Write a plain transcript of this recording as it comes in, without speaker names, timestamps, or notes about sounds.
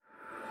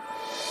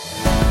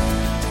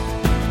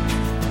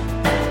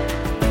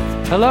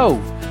Hello,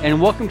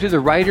 and welcome to the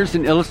Writers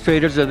and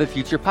Illustrators of the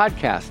Future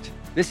podcast.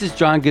 This is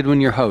John Goodwin,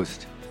 your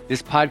host.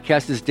 This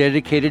podcast is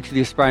dedicated to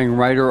the aspiring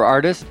writer or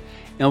artist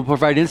and will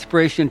provide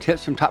inspiration and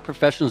tips from top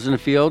professionals in the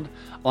field,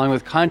 along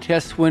with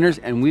contest winners.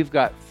 And we've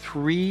got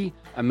 3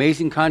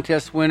 amazing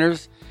contest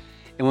winners.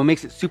 And what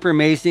makes it super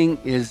amazing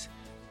is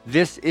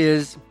this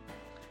is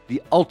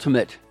the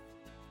ultimate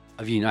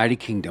of United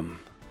Kingdom.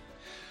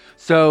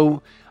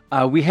 So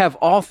we have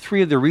all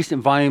 3 of the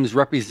recent volumes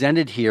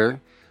represented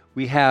here.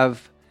 We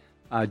have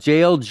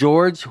J.L.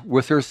 George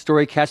with her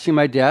story Catching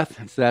My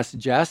Death. So that's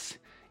Jess,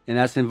 and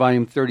that's in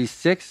volume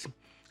 36.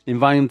 In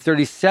volume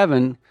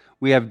 37,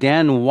 we have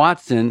Dan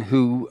Watson,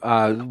 who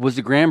was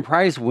the grand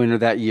prize winner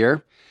that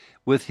year,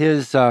 with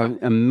his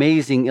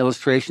amazing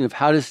illustration of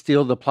how to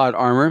steal the plot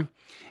armor.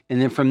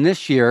 And then from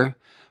this year,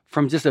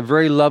 from just a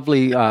very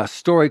lovely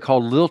story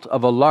called Lilt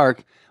of a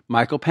Lark,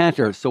 Michael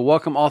Panter. So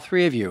welcome all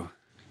 3 of you.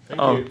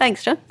 Thank you.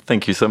 Thanks, John.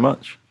 Thank you so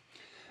much.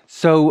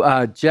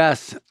 So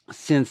Jess,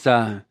 since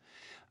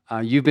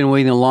you've been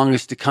waiting the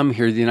longest to come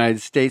here to the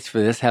United States for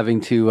this,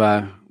 having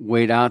to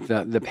wait out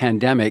the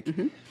pandemic.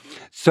 Mm-hmm.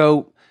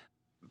 So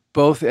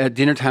both at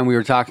dinner time, we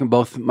were talking,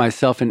 both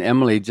myself and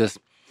Emily,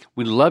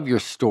 we love your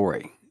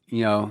story,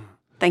 you know.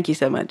 Thank you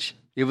so much.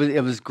 It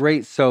was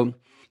great. So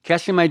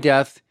Catching My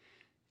Death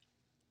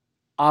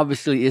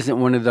obviously isn't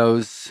one of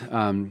those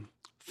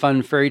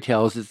fun fairy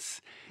tales.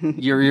 It's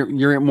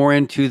you're more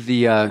into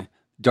the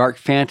dark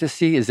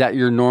fantasy. Is that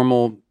your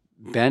normal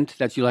bent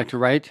that you like to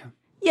write?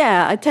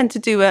 Yeah, I tend to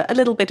do a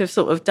little bit of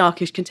sort of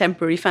darkish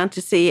contemporary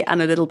fantasy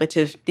and a little bit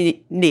of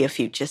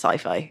near-future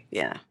sci-fi,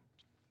 yeah.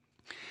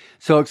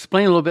 So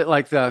explain a little bit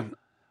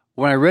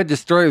when I read the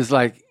story, it was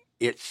like,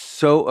 it's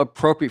so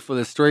appropriate for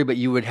the story, but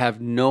you would have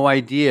no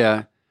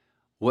idea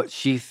what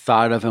she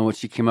thought of and what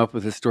she came up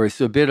with the story.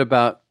 So a bit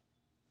about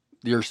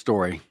your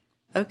story.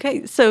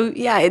 Okay, so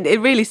yeah, it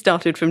really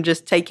started from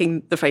just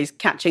taking the phrase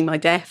catching my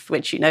death,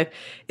 which, you know,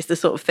 is the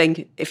sort of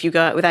thing, if you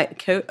go out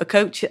without a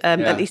coach,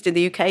 at least in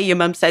the UK, your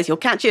mum says you'll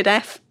catch your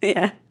death.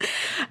 Yeah.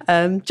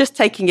 Just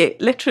taking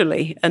it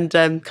literally and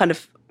kind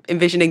of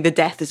envisioning the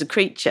death as a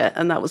creature.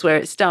 And that was where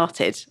it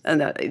started.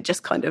 And it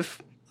just kind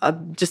of, I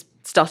just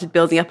started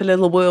building up a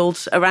little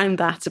world around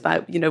that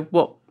about, you know,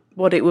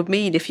 what it would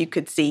mean if you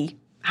could see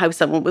how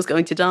someone was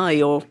going to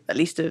die, or at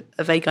least a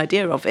vague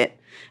idea of it,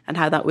 and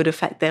how that would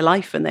affect their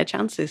life and their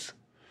chances.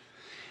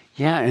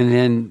 Yeah, and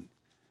then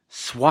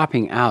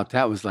swapping out,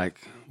 that was like,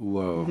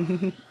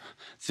 whoa.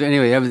 So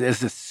anyway,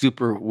 it's a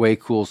super way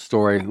cool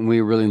story, and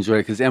we really enjoyed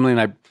it, because Emily and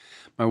I,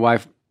 my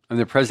wife, I'm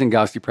the president of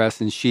Galaxy Press,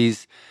 and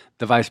she's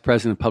the vice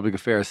president of public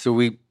affairs, so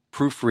we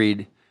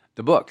proofread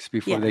the books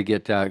before they go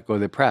to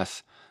the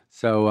press.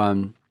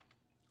 So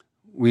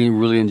we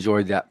really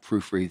enjoyed that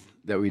proofread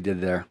that we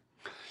did there.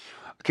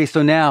 Okay,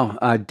 so now,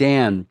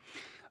 Dan,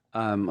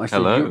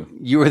 Hello.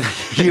 You were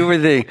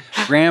the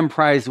grand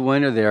prize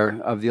winner there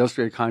of the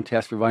illustrated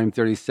contest for volume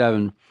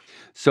 37.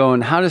 So in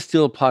How to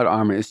Steal Plot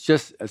Armor,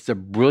 it's a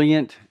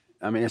brilliant,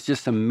 it's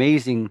just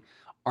amazing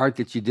art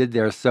that you did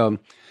there. So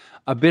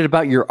a bit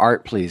about your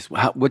art, please.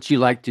 What you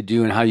like to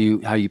do and how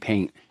you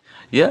paint.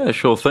 Yeah,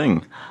 sure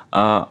thing.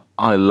 I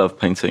love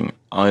painting.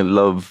 I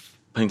love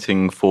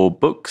painting for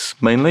books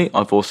mainly.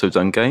 I've also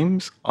done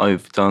games.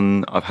 I've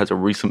had a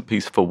recent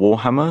piece for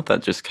Warhammer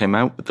that just came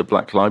out with the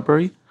Black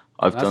Library.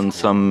 I've done cool.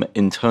 Some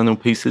internal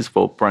pieces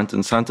for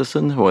Brandon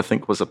Sanderson, who I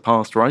think was a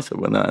past writer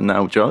and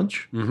now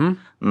judge. Mm-hmm.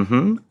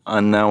 Mm-hmm.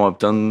 And now I've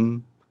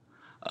done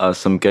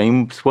some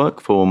games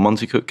work for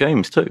Monty Cook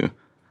Games too.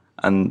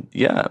 And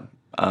yeah,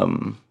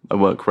 my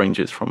work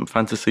ranges from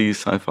fantasy,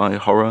 sci-fi,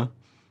 horror.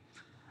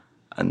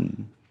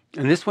 And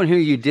this one here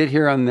you did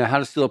here on the How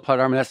to Steal a Plot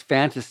Armor, that's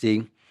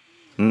fantasy.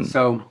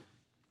 So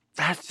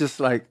that's just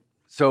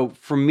so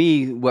for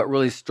me, what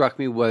really struck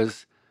me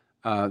was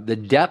the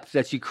depth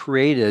that you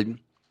created.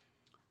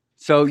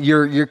 So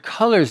your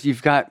colors,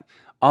 you've got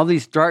all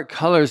these dark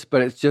colors,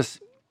 but it's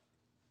just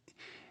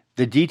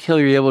the detail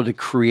you're able to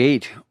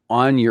create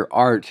on your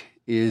art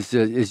is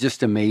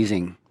just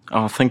amazing.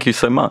 Oh, thank you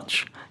so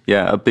much.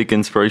 Yeah, a big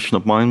inspiration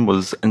of mine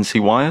was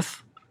N.C.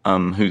 Wyeth,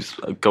 who's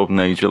a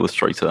Golden Age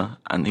illustrator,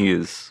 and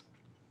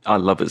I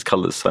love his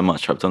colors so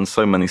much. I've done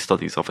so many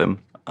studies of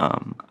him.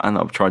 And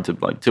I've tried to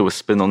do a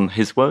spin on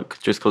his work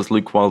just because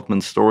Luke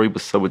Wildman's story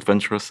was so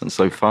adventurous and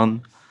so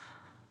fun.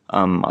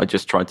 I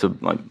just tried to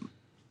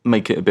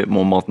make it a bit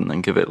more modern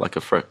and give it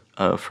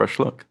a fresh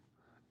look.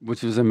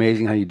 Which was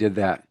amazing how you did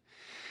that.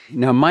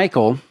 Now,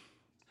 Michael,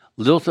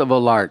 Lilt of a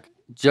Lark,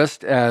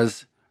 just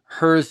as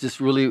hers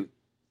just really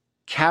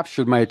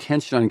captured my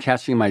attention on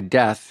Catching My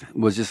Death,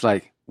 was just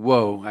like,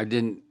 whoa, I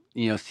didn't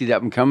see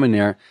that one coming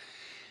there.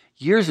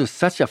 Yours was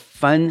such a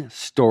fun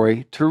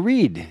story to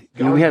read.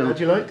 I'm glad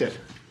you liked it.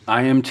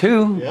 I am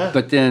too. Yeah.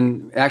 But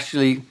then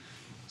actually,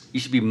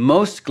 you should be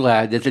most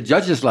glad that the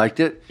judges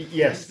liked it.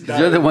 Yes.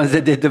 They're the ones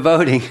that did the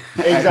voting.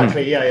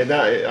 Exactly, yeah.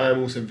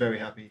 I'm also very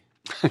happy.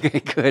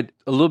 Okay, good.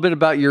 A little bit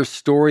about your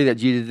story that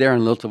you did there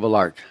on Lilt of a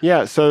Lark.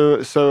 Yeah,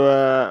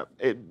 so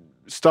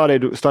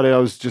started. I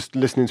was just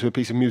listening to a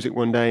piece of music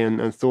one day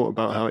and thought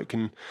about how it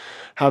can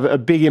have a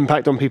big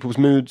impact on people's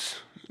moods.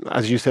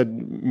 As you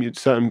said,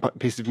 certain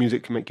pieces of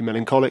music can make you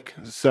melancholic,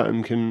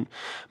 certain can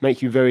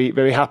make you very,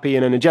 very happy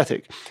and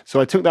energetic.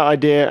 So I took that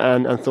idea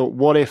and thought,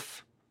 what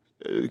if,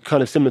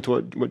 kind of similar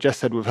to what Jess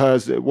said with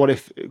hers, what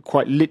if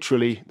quite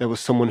literally there was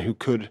someone who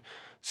could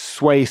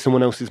sway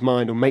someone else's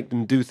mind or make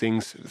them do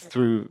things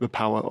through the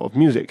power of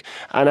music?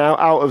 And out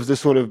of the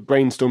sort of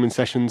brainstorming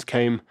sessions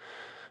came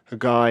a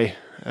guy,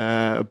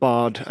 a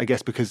bard, I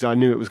guess, because I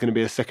knew it was going to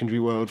be a secondary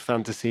world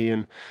fantasy,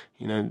 and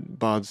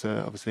bards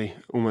are obviously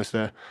almost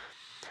there.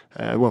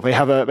 They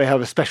have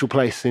a special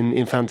place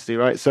in fantasy,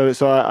 right? So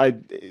I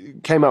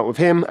came out with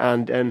him,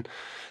 and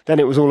then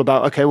it was all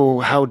about, okay, well,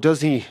 how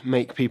does he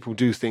make people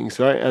do things,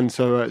 right? And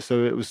so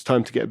it was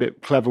time to get a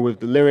bit clever with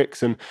the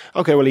lyrics, and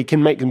okay, well, he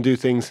can make them do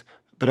things,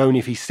 but only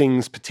if he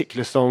sings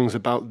particular songs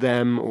about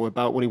them or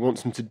about what he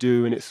wants them to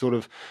do, and it's sort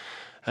of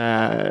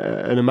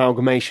an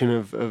amalgamation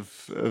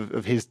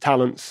of his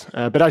talents.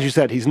 But as you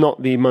said, he's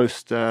not the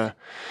most.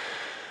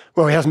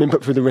 He hasn't been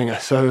put through the ringer,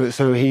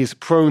 so he's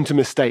prone to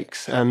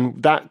mistakes,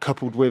 and that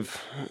coupled with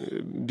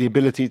the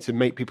ability to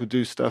make people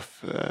do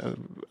stuff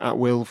at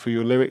will for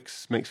your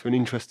lyrics makes for an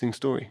interesting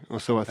story, or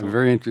so I thought. A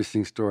very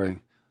interesting story.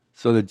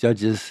 So the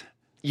judges...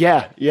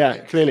 Yeah,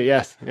 clearly,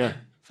 yes, yeah,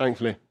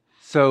 thankfully.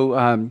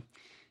 So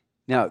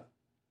now,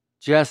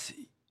 Jess,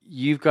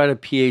 you've got a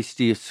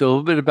PhD, so a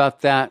little bit about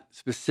that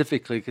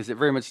specifically, because it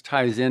very much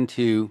ties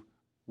into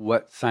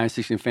what science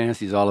fiction and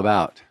fantasy is all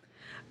about.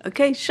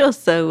 Okay, sure.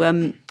 So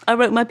I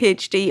wrote my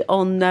PhD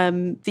on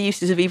the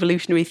uses of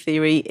evolutionary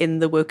theory in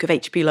the work of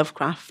H.P.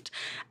 Lovecraft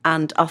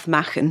and Arthur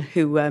Machen,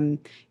 who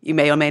you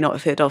may or may not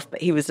have heard of,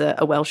 but he was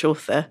a Welsh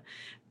author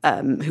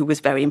who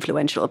was very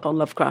influential upon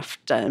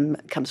Lovecraft.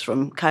 Comes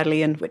from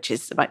Caerleon, which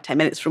is about 10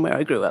 minutes from where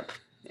I grew up.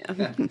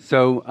 Yeah.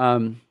 So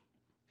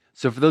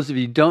for those of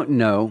you who don't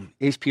know,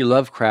 H.P.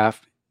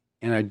 Lovecraft,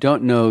 and I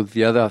don't know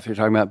the other author you're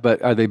talking about,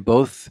 but are they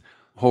both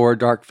horror,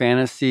 dark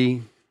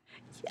fantasy?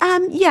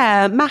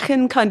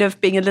 Machen, kind of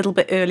being a little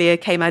bit earlier,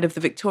 came out of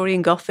the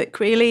Victorian Gothic,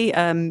 really.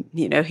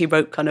 He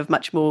wrote kind of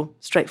much more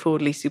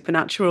straightforwardly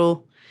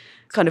supernatural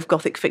kind of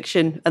Gothic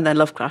fiction. And then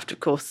Lovecraft,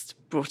 of course,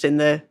 brought in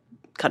the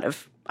kind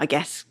of, I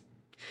guess,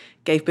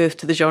 gave birth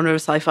to the genre of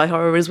sci-fi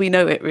horror as we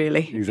know it,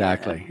 really.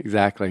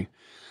 Exactly.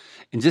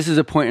 And just as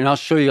a point, and I'll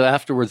show you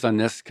afterwards on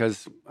this,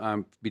 because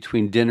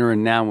between dinner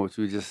and now, which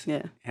we just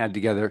had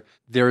together,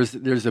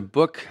 there's a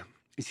book.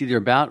 It's either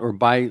about or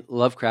by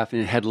Lovecraft,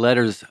 and it had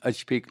letters,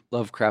 H.P.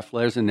 Lovecraft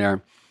letters in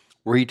there,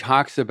 where he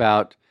talks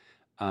about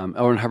L.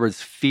 Ron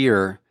Hubbard's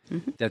fear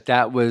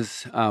that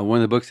was one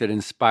of the books that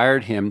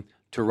inspired him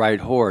to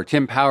write horror.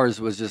 Tim Powers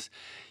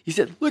he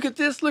said, look at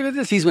this.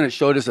 He's when it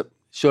showed us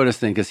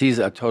thing, because he's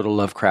a total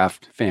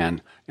Lovecraft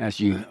fan, as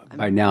you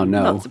by now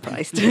know. Not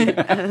surprised.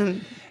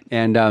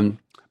 And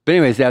but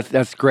anyways,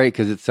 that's great,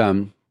 because it's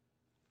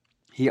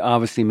he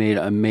obviously made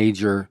a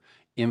major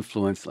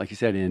influence, like you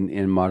said,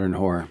 in modern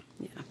horror.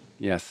 Yeah.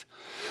 Yes.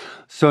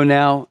 So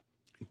now,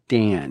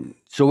 Dan,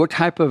 so what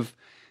type of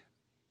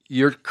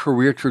your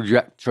career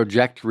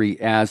trajectory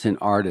as an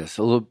artist?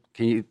 Can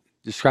you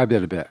describe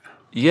that a bit?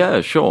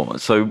 Yeah, sure.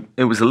 So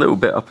it was a little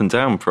bit up and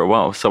down for a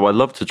while. So I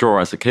loved to draw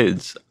as a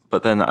kid,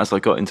 but then as I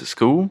got into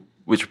school,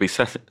 which would be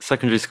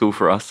secondary school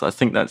for us, I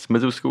think that's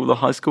middle school or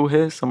high school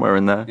here, somewhere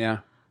in there. Yeah.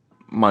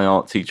 My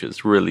art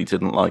teachers really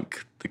didn't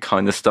like the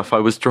kind of stuff I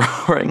was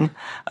drawing,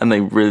 and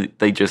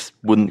they just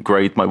wouldn't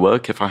grade my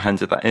work if I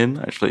handed that in.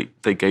 Actually,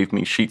 they gave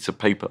me sheets of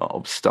paper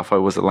of stuff I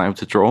was allowed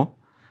to draw,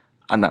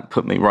 and that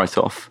put me right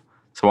off.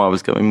 So I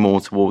was going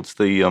more towards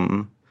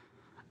the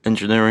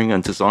engineering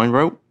and design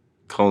route,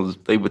 because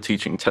they were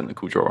teaching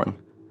technical drawing.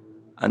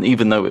 And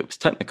even though it was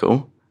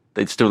technical,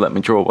 they'd still let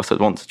me draw what I'd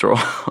want to draw,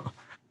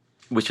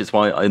 which is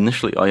why I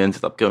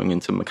ended up going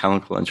into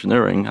mechanical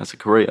engineering as a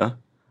career,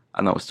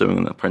 and I was doing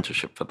an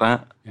apprenticeship for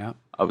that. Yeah.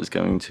 I was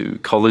going to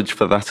college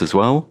for that as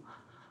well.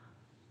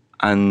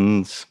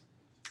 And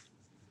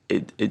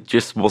it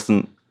just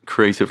wasn't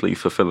creatively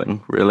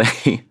fulfilling,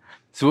 really.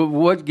 So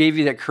what gave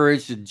you that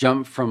courage to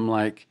jump from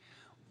like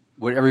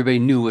what everybody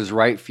knew was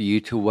right for you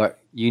to what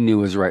you knew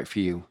was right for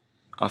you?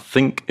 I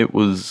think it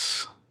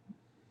was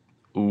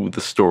all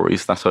the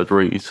stories that I'd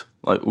read,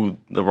 like all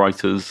the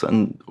writers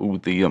and all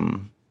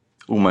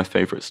my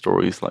favorite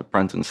stories, like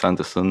Brandon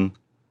Sanderson,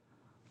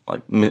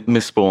 like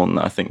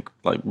Mistborn, I think,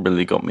 like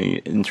really got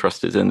me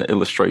interested in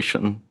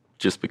illustration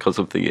just because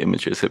of the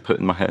images it put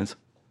in my head.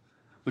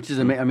 Which is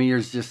amazing. I mean, you're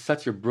just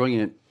such a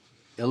brilliant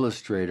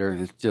illustrator.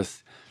 It's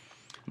just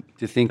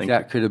to think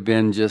that could have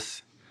been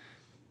just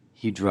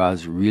he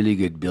draws really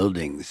good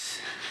buildings.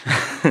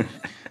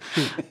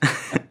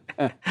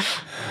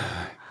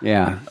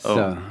 Yeah.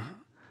 So.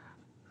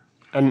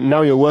 And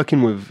now you're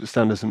working with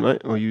Sanderson,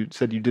 right? Or you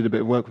said you did a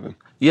bit of work with him.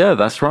 Yeah,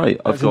 that's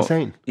right. That's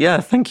insane. Yeah,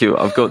 thank you.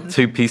 I've got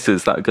 2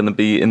 pieces that are going to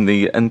be in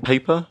the end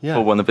paper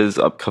for one of his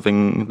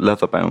upcoming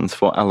leather bounds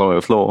for Alloy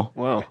of Law.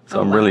 Wow.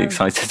 So I'm really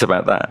excited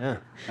about that. Yeah.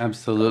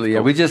 Absolutely. Yeah,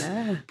 we just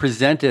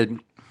presented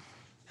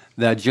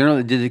the general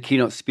that did the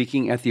keynote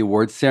speaking at the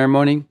awards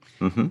ceremony.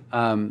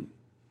 Mm-hmm.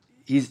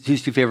 his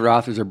two favorite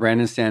authors are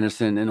Brandon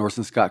Sanderson and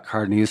Orson Scott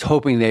Card, and he was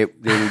hoping they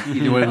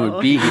either one of them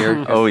would be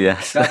here. Oh,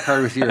 yes. Scott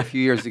Card was here a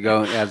few years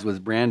ago, as was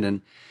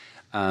Brandon.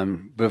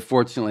 But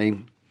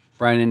fortunately,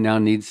 Brandon now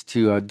needs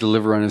to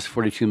deliver on his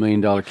 $42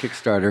 million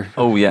Kickstarter.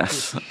 Oh,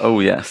 yes. Oh,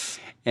 yes.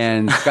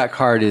 And Scott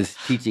Card is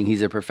teaching.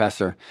 He's a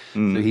professor,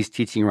 so he's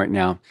teaching right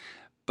now.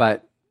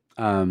 But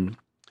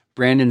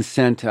Brandon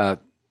sent a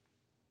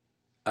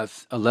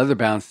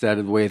leather-bound set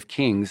of The Way of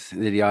Kings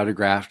that he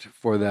autographed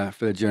for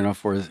the journal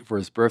for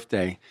his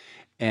birthday,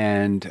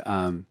 and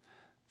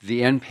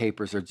the end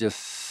papers are just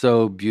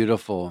so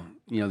beautiful.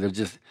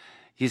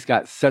 He's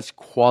got such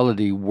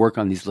quality work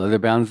on these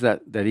leather-bounds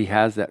that he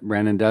has, that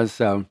Brandon does.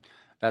 So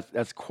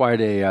that's quite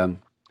a.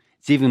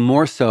 It's even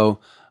more so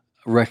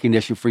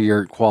recognition for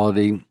your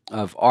quality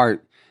of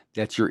art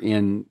that you're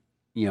in.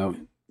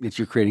 That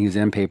you're creating his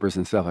end papers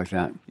and stuff like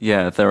that.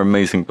 Yeah, they're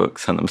amazing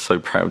books, and I'm so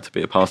proud to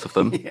be a part of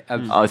them. Yeah.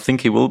 I think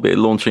he will be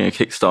launching a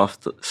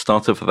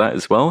Kickstarter for that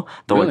as well,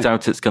 though Really? I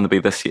doubt it's going to be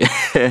this year.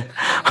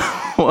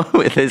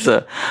 With his,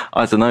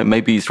 I don't know,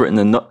 maybe he's written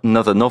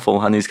another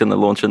novel and he's going to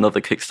launch another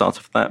Kickstarter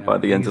for that by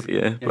the end of the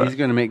year. Yeah, he's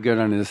going to make good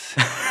on his...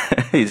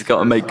 He's got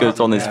to make good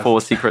on his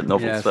 4 secret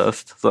novels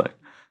first. So.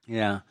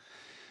 Yeah.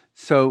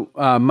 So,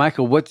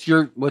 Michael, what's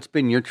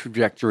been your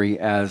trajectory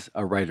as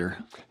a writer?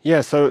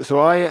 Yeah,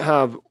 so I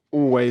have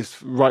always,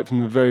 right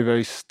from the very,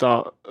 very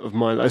start of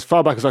my life, as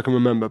far back as I can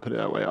remember, put it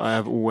that way, I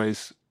have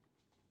always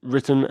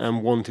written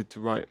and wanted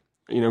to write.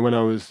 When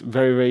I was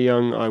very, very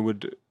young, I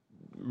would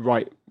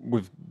write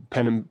with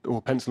pen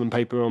or pencil and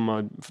paper on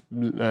my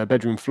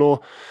bedroom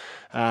floor.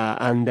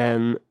 And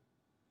then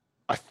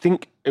I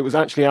think it was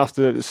actually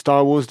after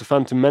Star Wars The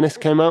Phantom Menace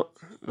came out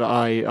that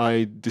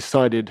I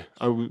decided,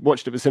 I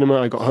watched it at the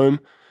cinema, I got home,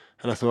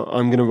 and I thought,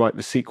 I'm going to write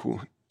the sequel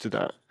to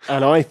that.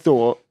 And I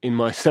thought in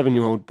my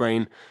 7-year-old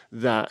brain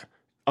that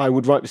I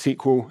would write the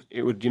sequel,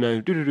 it would,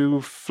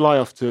 fly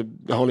off to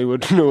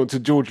Hollywood or to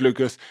George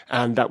Lucas,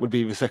 and that would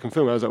be the second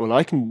film. I was like, well,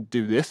 I can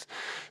do this.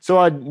 So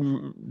I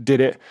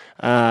did it,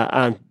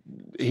 and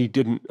he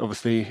didn't,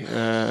 obviously.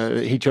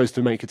 He chose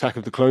to make Attack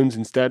of the Clones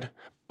instead.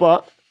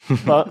 But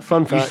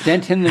fun fact. You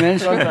sent him the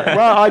manuscript?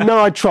 Well,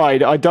 I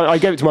tried. I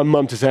gave it to my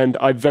mum to send.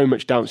 I very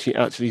much doubt she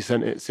actually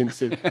sent it,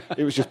 since it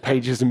was just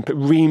pages and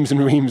reams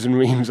and reams and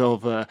reams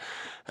of a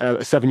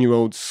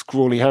 7-year-old's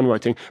scrawly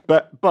handwriting.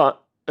 But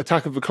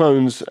Attack of the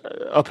Clones,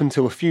 up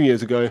until a few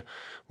years ago,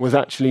 was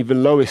actually the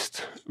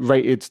lowest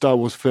rated Star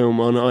Wars film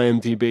on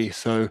IMDb.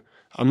 So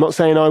I'm not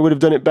saying I would have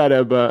done it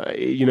better, but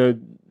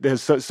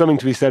there's something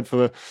to be said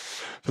for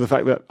the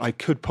fact that I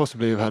could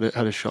possibly have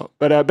had a shot.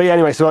 But yeah,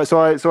 anyway, so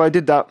I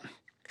did that.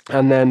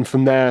 And then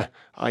from there,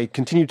 I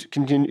continued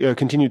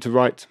to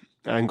write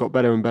and got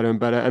better and better and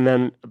better. And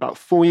then about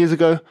 4 years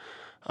ago,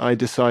 I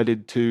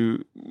decided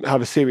to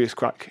have a serious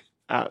crack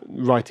at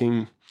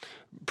writing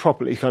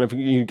properly, kind of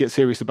you get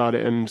serious about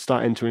it and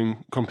start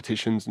entering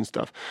competitions and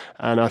stuff.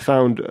 And I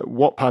found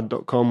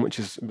Wattpad.com, which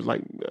is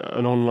like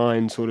an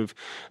online sort of,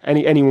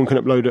 anyone can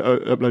upload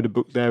a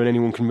book there and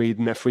anyone can read,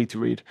 and they're free to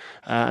read.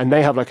 And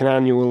they have like an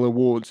annual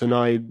awards, and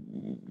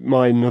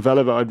my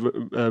novella that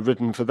I'd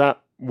written for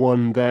that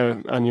won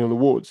their annual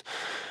awards,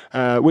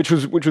 which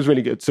was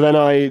really good. So then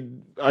I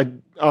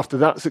after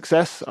that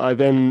success, I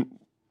then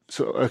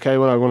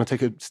I want to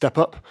take a step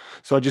up.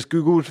 So I just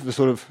Googled the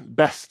sort of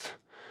best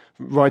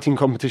writing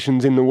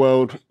competitions in the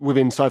world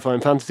within sci-fi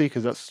and fantasy,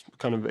 because that's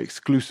kind of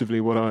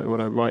exclusively what I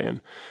write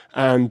in.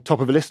 And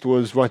top of the list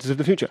was Writers of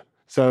the Future.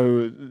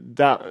 So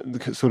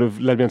that sort of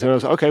led me on to, I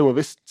was like, okay, well,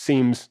 this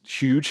seems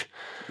huge.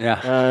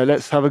 Yeah.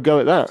 Let's have a go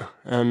at that.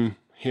 And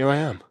here I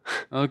am.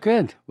 Oh,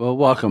 good. Well,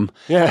 welcome.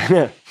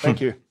 Yeah. Thank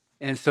you.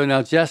 And so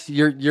now, Jess,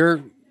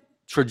 your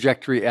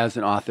trajectory as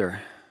an author.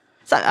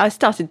 So I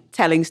started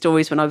telling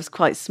stories when I was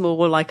quite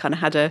small. I kind of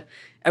had a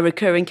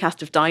recurring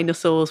cast of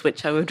dinosaurs,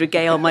 which I would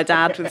regale my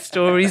dad with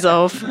stories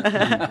of.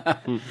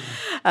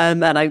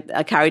 And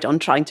I carried on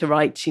trying to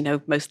write,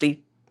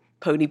 mostly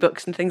pony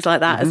books and things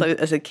like that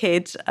as a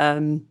kid.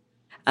 And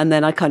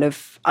then I got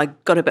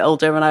a bit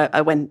older, and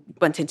I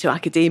went into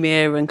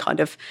academia and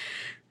kind of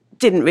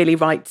didn't really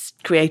write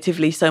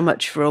creatively so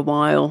much for a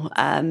while.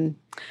 And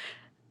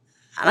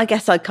I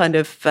guess I kind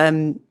of...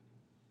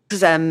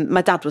 because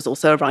my dad was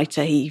also a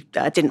writer. He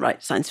didn't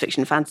write science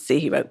fiction fantasy.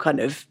 He wrote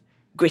kind of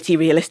gritty,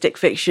 realistic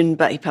fiction,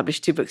 but he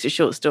published 2 books of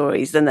short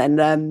stories. And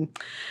then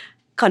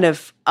kind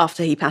of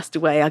after he passed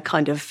away, I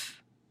kind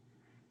of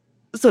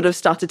sort of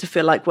started to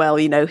feel like, well,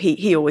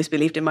 he always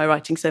believed in my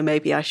writing, so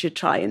maybe I should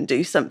try and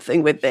do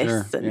something with this.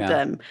 Sure, and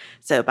yeah.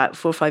 So about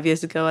 4 or 5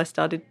 years ago, I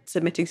started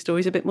submitting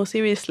stories a bit more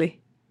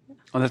seriously.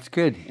 Oh, that's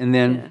good. And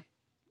then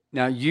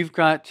now you've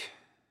got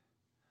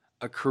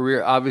a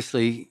career,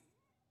 obviously.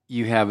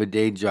 You have a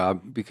day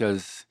job,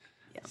 because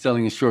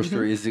selling a short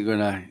story isn't going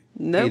to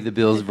pay the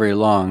bills very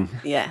long.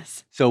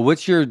 Yes. So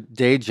what's your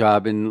day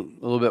job, and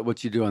a little bit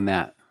what you do on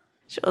that?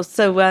 Sure.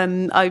 So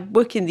I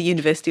work in the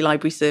university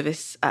library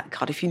service at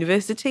Cardiff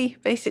University,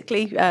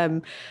 basically.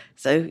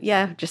 So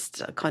yeah,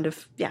 just kind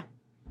of,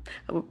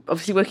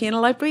 obviously working in a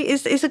library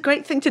is a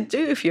great thing to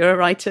do if you're a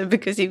writer,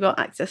 because you've got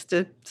access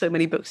to so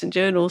many books and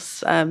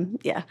journals. And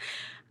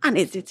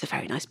it's a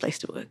very nice place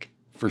to work.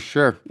 For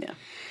sure. Yeah.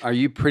 Are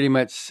you pretty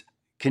much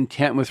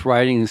content with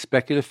writing in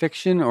speculative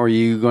fiction, or are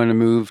you going to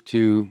move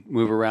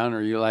around, or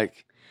are you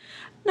like...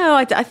 No,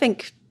 I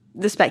think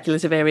the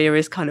speculative area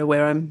is kind of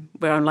where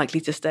I'm likely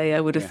to stay,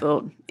 I would have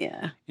thought.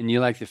 Yeah. And you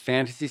like the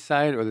fantasy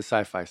side or the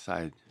sci-fi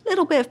side? A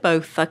little bit of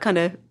both. I kind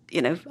of,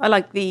 I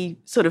like the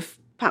sort of,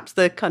 perhaps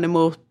the kind of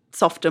more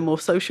softer, more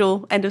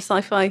social end of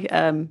sci-fi,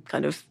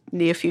 kind of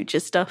near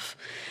future stuff.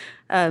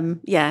 And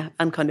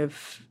kind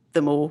of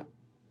the more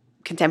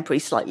contemporary,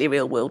 slightly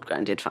real world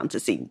grounded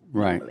fantasy.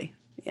 Right. Normally.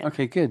 Yeah.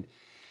 Okay, good.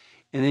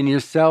 And then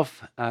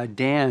yourself,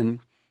 Dan,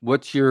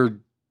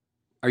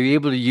 are you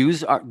able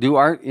to do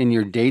art in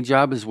your day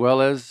job as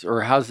well as,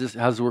 or how's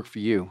it work for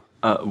you?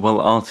 Well,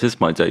 art is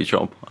my day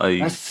job.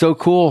 That's so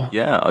cool.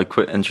 Yeah, I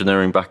quit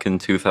engineering back in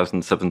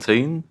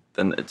 2017.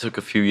 Then it took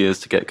a few years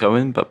to get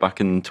going, but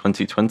back in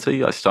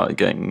 2020, I started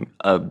getting,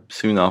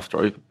 soon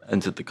after I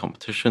entered the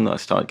competition, I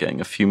started getting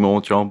a few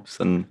more jobs.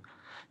 And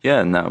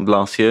now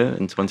last year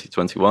in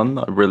 2021,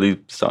 I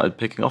really started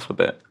picking off a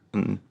bit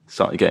and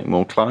started getting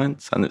more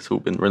clients, and it's all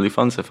been really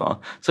fun so far.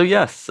 So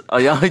yes,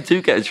 I do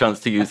get a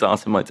chance to use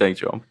art in my day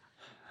job.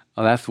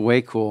 Oh, that's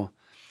way cool.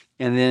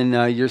 And then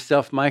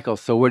yourself, Michael,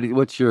 so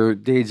what's your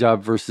day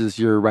job versus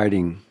your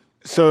writing?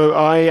 So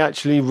I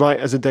actually write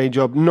as a day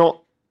job,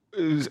 not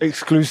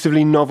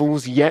exclusively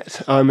novels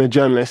yet. I'm a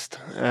journalist.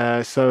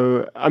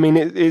 So, I mean,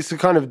 it's a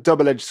kind of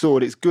double-edged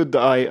sword. It's good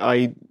that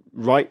I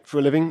write for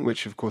a living,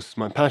 which of course is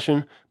my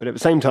passion. But at the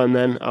same time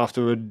then,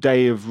 after a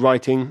day of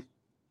writing,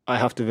 I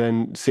have to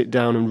then sit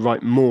down and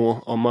write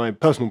more on my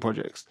personal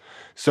projects.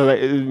 So that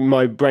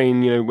my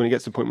brain, when it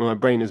gets to the point where my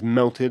brain is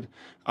melted,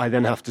 I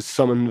then have to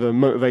summon the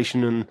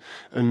motivation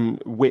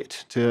and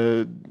wit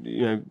to,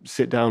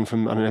 sit down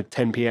from,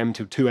 10 p.m.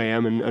 to 2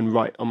 a.m. and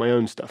write on my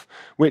own stuff,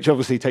 which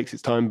obviously takes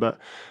its time. But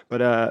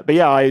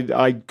yeah, I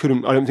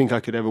don't think I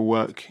could ever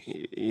work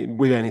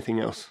with anything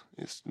else.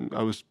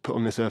 I was put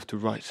on this earth to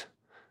write.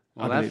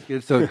 Well, that's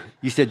good. So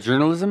you said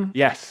journalism?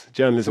 Yes,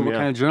 journalism. So what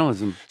kind of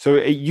journalism? So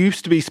it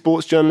used to be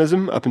sports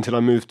journalism up until I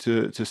moved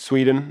to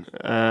Sweden,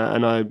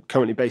 and I'm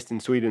currently based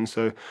in Sweden.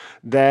 So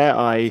there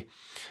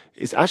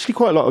it's actually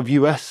quite a lot of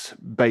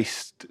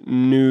US-based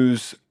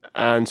news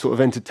and sort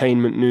of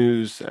entertainment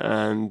news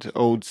and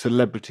old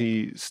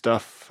celebrity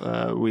stuff.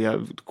 We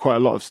have quite a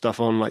lot of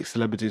stuff on, like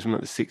celebrities from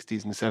like the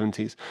 60s and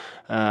 70s,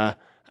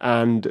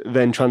 and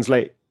then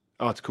translate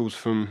articles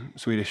from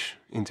Swedish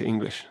into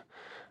English.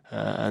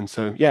 And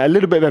so, a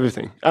little bit of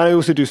everything. I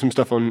also do some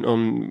stuff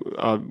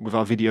with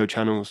our video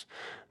channels,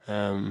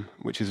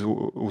 which is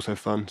also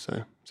fun.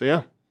 So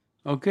yeah.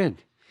 Oh,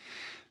 good.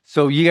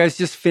 So you guys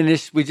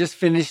we just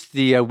finished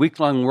the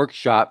week-long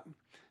workshop.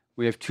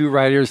 We have 2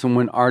 writers and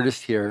 1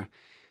 artist here.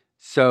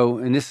 So,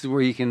 and this is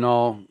where you can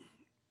all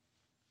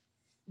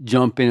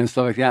jump in and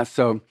stuff like that.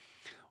 So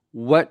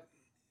what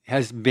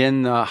has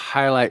been the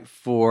highlight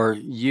for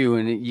you?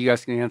 And you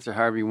guys can answer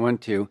however you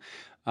want to.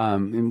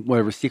 In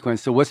whatever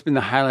sequence. So what's been the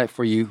highlight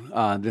for you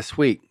this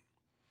week?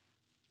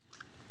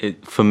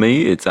 For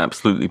me, it's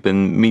absolutely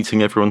been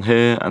meeting everyone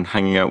here and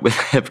hanging out with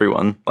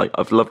everyone. Like,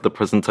 I've loved the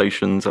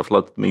presentations. I've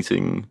loved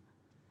meeting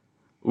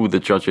all the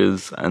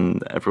judges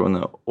and everyone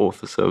at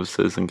Author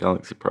Services and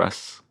Galaxy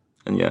Press.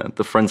 And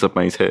the friends I've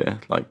made here,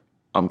 like,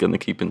 I'm going to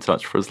keep in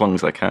touch for as long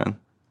as I can.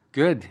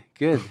 Good.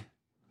 Yeah,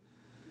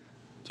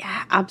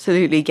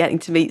 absolutely. Getting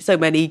to meet so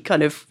many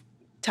kind of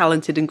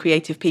talented and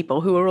creative people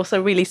who are also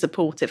really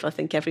supportive. I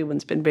think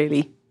everyone's been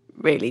really,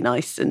 really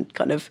nice and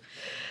kind of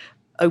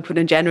open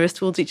and generous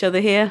towards each other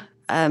here.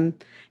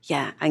 And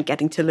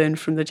getting to learn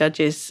from the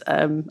judges.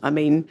 I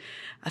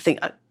think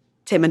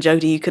Tim and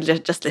Jodie, you could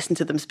just listen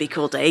to them speak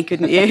all day,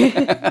 couldn't you?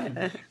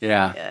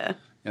 Yeah,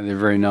 they're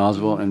very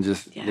knowledgeable and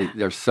just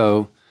they're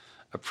so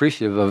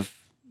appreciative of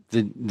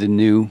the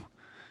new,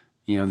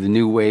 the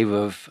new wave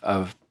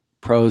of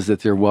pros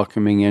that they're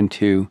welcoming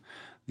into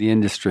the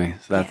industry.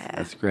 So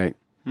that's great.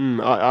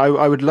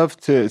 I would love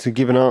to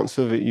give an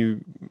answer that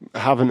you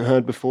haven't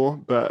heard before,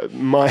 but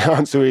my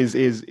answer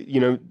is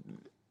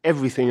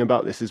everything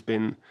about this has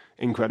been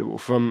incredible.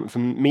 From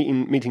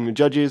meeting the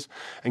judges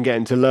and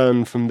getting to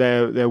learn from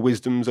their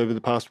wisdoms over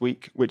the past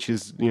week, which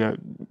is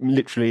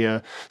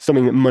literally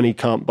something that money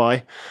can't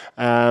buy,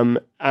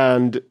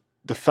 and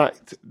the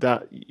fact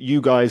that you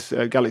guys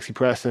at Galaxy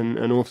Press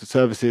and Author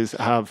Services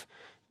have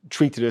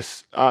treated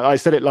us, I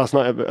said it last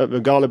night at the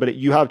gala, but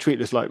you have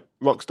treated us like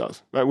rock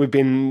stars. Right? We've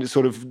been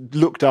sort of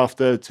looked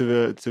after to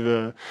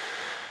the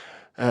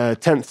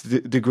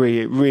 10th degree.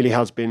 It really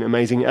has been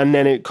amazing. And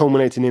then it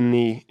culminated in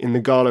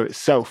the gala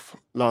itself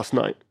last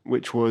night,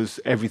 which was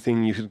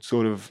everything you could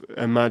sort of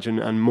imagine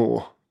and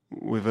more,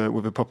 with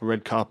a proper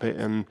red carpet,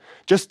 and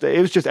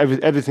it was just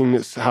everything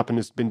that's happened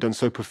has been done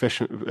so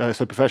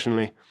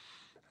professionally,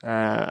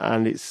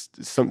 and it's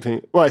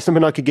something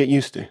I could get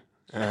used to.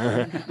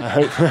 I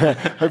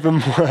hope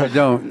I'm...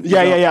 Don't.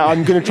 Yeah.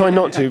 I'm going to try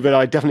not to, but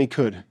I definitely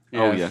could.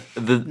 Oh yeah,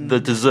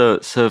 the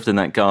dessert served in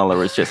that gala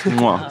is just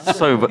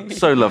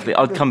so lovely.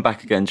 I'd come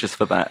back again just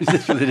for that.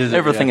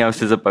 Everything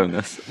else is a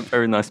bonus. A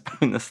very nice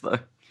bonus though.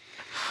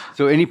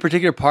 So, any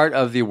particular part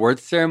of the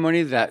awards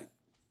ceremony that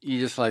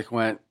you just like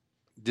went,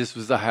 this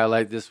was the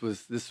highlight. This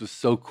was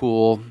so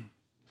cool.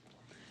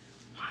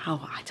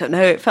 Wow, I don't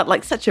know. It felt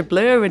like such a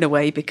blur in a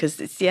way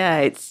because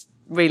it's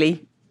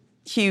really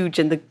huge,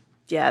 and the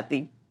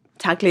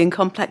Taglian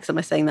complex. Am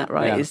I saying that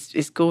right? Yeah.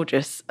 Is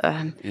gorgeous,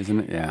 isn't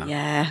it? Yeah.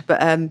 Yeah,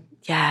 but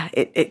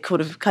it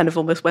kind of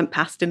almost went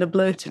past in a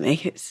blur to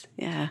me. It's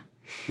Yeah.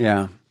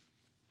 The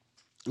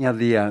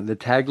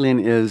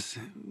Taglian is.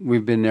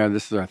 We've been there.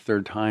 This is our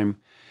third time,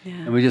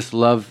 and we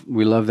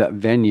love that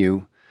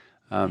venue.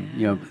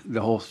 You know, the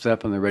whole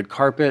setup on the red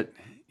carpet.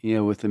 You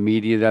know, with the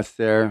media that's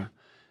there,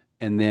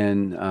 and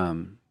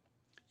then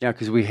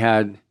because we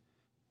had.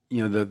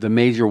 You know, the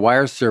major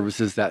wire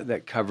services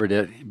that covered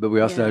it, but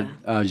we also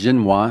had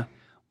Xinhua,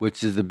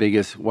 which is the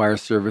biggest wire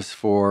service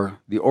for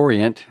the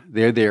Orient.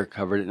 They're there,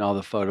 covered it, and all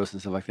the photos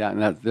and stuff like that,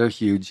 and they're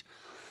huge.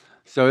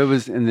 So it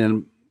was, and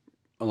then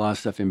a lot of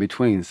stuff in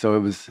between. So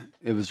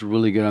it was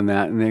really good on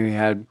that. And then we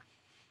had,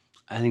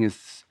 I think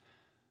it's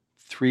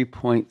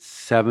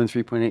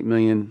 3.8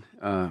 million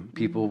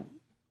people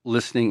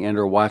listening and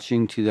or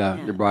watching to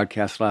the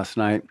broadcast last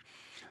night.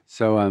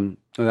 So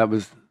that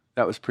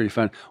was pretty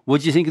fun.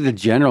 What did you think of the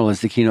general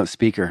as the keynote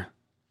speaker?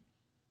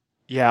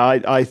 Yeah,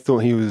 I thought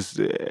he was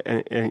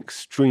an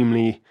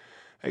extremely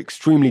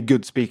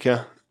good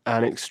speaker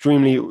and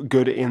extremely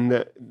good in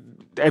that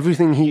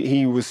everything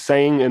he was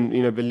saying, and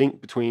you know, the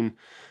link between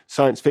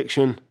science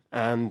fiction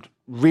and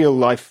real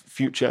life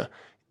future.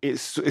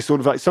 It's sort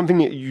of like something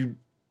that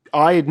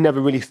I had never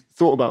really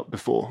thought about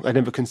before. I'd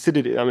never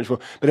considered it that much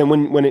before. But then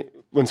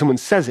when someone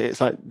says it, it's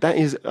like, that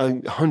is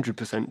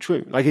 100%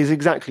 true. Like, it's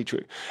exactly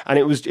true. And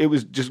it was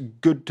just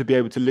good to be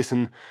able to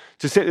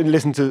sit and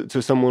listen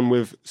to someone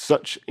with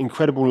such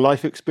incredible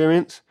life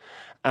experience.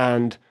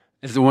 And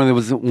it's one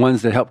of the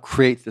ones that helped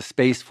create the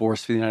Space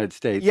Force for the United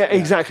States. Yeah,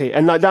 exactly.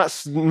 And like,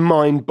 that's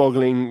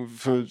mind-boggling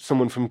for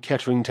someone from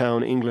Kettering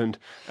Town, England,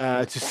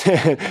 to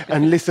sit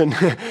and listen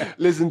to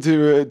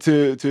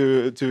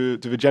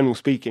the general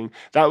speaking.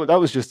 That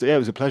was just, it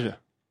was a pleasure.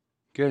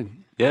 Good.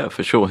 Yeah,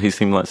 for sure. He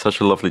seemed like such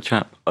a lovely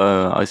chap.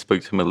 I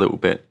spoke to him a little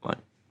bit, like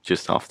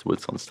just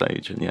afterwards on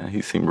stage, and yeah,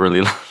 he seemed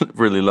really,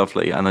 really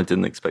lovely. And I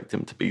didn't expect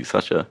him to be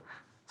such a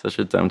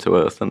down to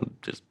earth and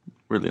just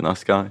really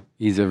nice guy.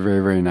 He's a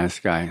very, very nice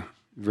guy.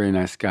 Very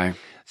nice guy.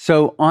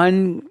 So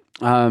on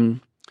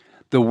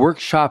the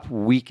workshop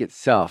week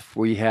itself,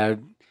 there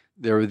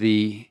were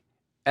the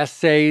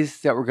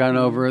essays that were gone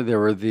over. There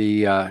were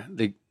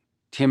the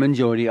Tim and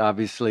Jody,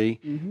 obviously,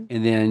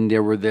 and then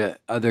there were the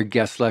other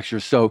guest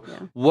lectures. So,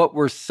 what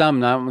were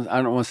some? I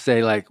don't want to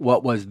say like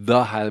what was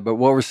the highlight, but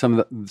what were some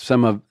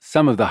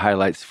of the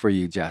highlights for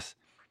you, Jess?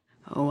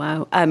 Oh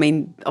wow! I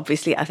mean,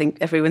 obviously, I think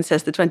everyone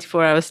says the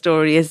 24-hour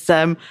story is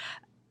a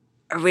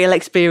real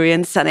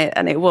experience, and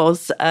it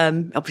was.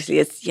 Obviously,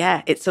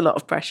 it's a lot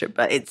of pressure,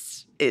 but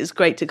it's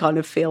great to kind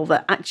of feel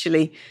that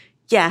actually,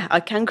 I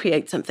can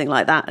create something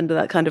like that under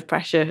that kind of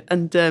pressure,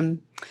 and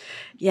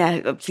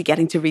obviously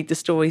getting to read the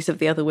stories of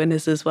the other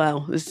winners as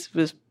well was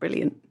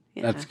brilliant.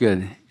 Yeah. That's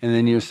good. And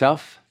then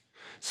yourself?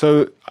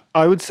 So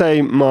I would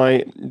say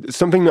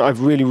something that I've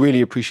really, really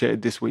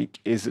appreciated this week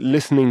is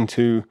listening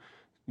to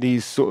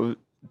these sort of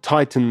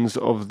titans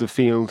of the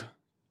field.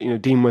 You know,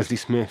 Dean Wesley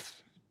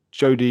Smith,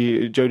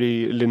 Jody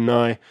Lynn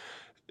Nye,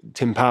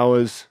 Tim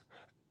Powers,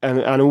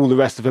 and all the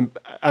rest of them.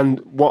 And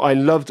what I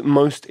loved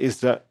most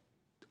is that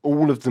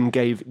all of them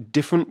gave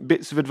different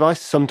bits of advice,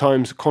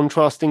 sometimes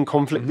conflicting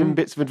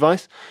bits of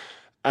advice.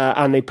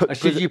 And they put.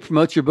 Did you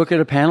promote your book at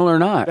a panel or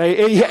not?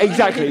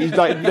 Exactly.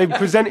 Like they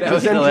presented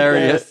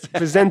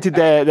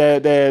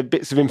their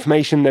bits of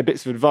information, their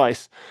bits of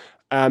advice,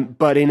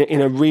 but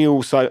in a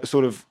real sort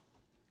of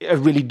a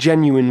really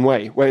genuine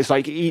way, where it's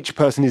like each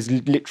person is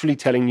literally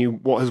telling you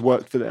what has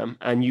worked for them,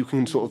 and you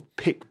can sort of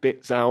pick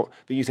bits out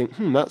that you think,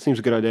 that seems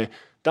a good idea.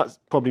 That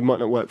probably might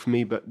not work for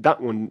me, but that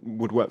one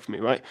would work for me,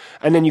 right?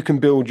 And then you can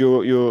build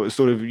your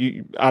sort of,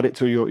 you add it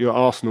to your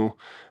arsenal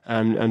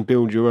and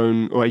build your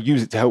own, or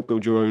use it to help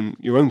build your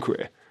own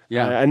career.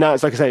 Yeah. And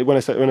that's, like I say, when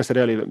I said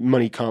earlier that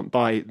money can't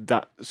buy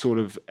that sort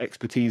of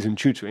expertise and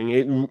tutoring,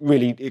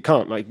 it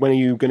can't. Like, when are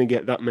you going to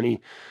get that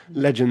many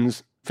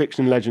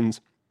fiction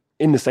legends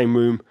in the same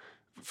room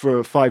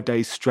for 5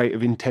 days straight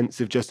of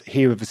intensive, just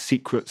here are the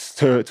secrets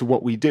to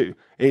what we do?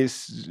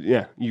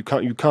 You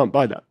can't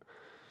buy that.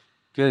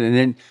 Good. And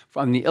then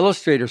on the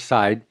illustrator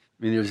side,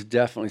 I mean, there's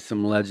definitely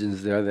some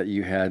legends there that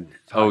you had.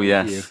 Oh,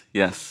 yes,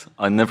 yes.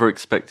 I never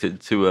expected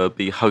to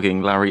be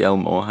hugging Larry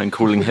Elmore and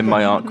calling him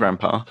my art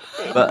grandpa.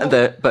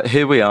 But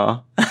here we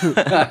are.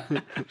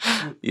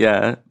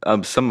 Yeah.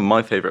 Some of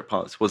my favorite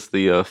parts was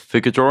the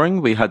figure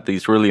drawing. We had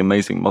these really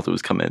amazing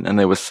models come in, and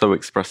they were so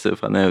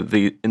expressive, and they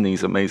were in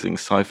these amazing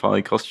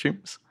sci-fi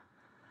costumes.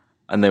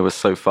 And they were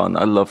so fun.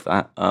 I love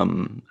that.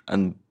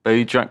 And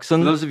Barry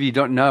Jackson. For those of you who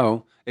don't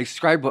know,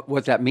 describe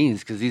what that means,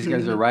 because these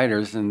guys are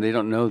writers and they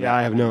don't know that. Yeah,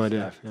 I have no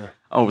idea. Yeah.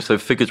 Oh, so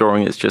figure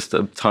drawing is just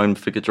a timed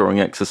figure drawing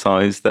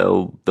exercise.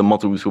 The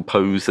models will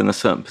pose in a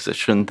certain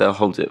position. They'll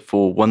hold it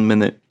for 1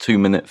 minute, 2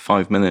 minutes,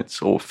 5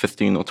 minutes, or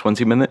 15 or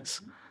 20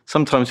 minutes.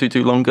 Sometimes we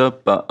do longer,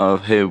 but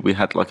here we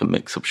had like a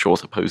mix of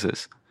shorter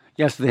poses.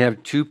 Yeah, so they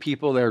have two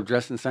people that are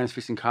dressed in science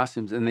fiction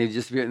costumes, and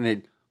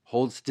they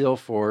hold still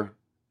for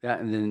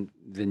that, and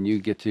then you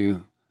get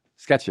to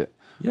sketch it.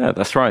 Yeah,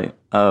 that's right.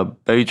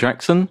 Bay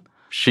Jackson,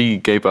 she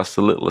gave us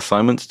a little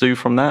assignment to do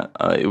from that.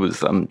 It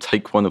was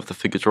take one of the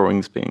figure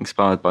drawings being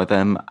inspired by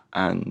them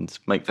and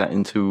make that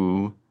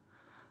into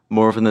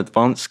more of an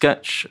advanced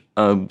sketch,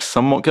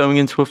 somewhat going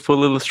into a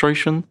full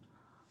illustration.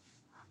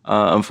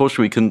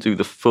 Unfortunately, we couldn't do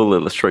the full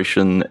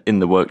illustration in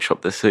the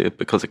workshop this year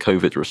because of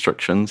COVID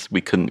restrictions.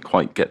 We couldn't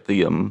quite get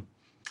the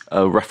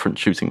reference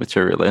shooting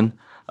material in.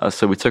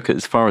 So we took it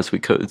as far as we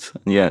could.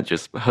 And yeah,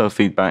 just her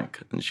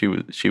feedback, and she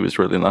was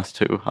really nice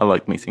too. I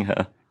liked meeting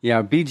her.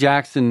 Yeah, B.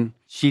 Jackson,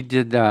 she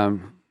did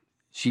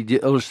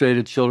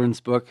illustrated children's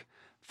book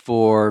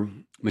for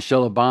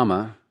Michelle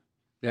Obama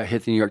that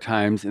hit the New York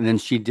Times, and then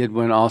she did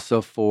one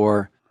also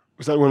for...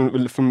 Was that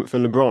one for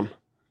LeBron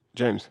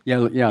James? Yeah,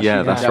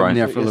 that's right.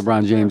 Yeah, for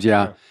LeBron James,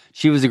 yeah.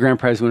 She was the grand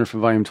prize winner for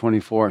Volume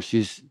 24.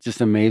 She's just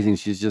amazing.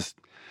 She's just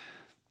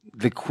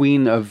the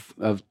queen of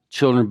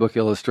children book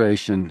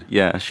illustration.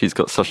 Yeah, she's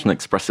got such an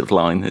expressive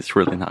line. It's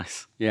really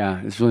nice.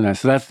 Yeah, it's really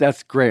nice. So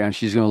that's great, and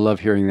she's going to love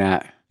hearing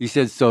that. You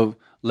said, so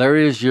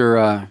Larry is your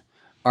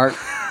art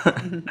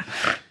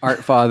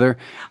father.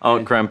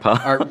 Art grandpa.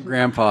 Art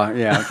grandpa.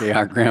 Yeah, okay,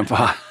 art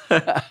grandpa.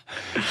 And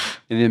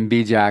then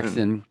B.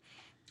 Jackson.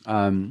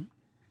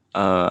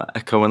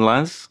 Echo and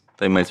Laz,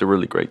 they made a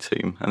really great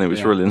team, and it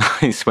was really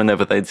nice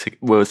whenever they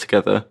were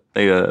together.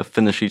 They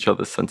finish each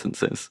other's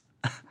sentences.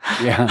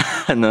 Yeah.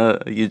 And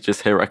you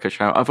just hear Echo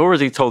shout, "I've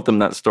already told them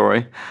that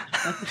story."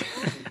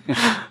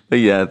 But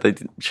yeah, they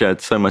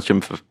shared so much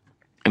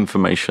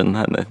information,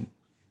 and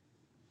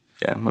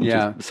I'm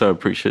just so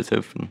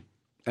appreciative.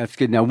 That's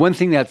good. Now, one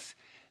thing that's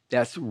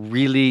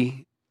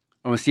really,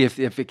 I want to see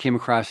if it came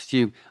across to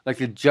you, like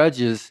the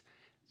judges,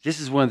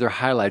 this is one of their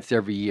highlights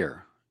every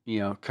year,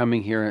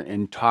 coming here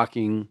and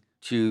talking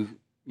to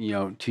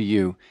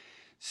you.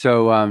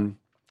 So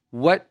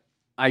what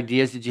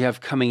ideas did you have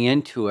coming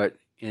into it,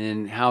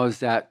 and how has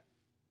that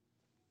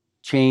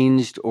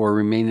changed or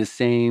remained the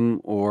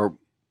same, or,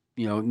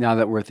 now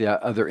that we're at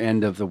the other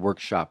end of the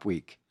workshop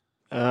week?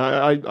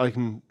 I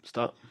can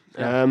start.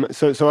 Yeah.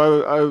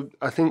 So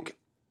I think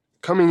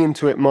coming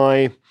into it,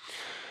 my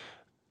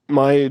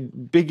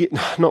big,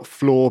 not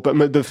flaw,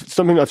 but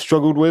something I've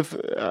struggled with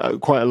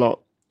quite a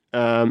lot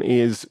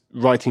is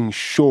writing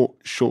short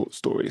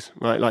stories,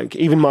 right? Like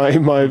even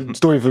my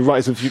story for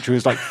Writers of the Future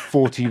is like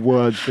 40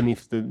 words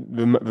beneath the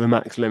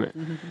max limit.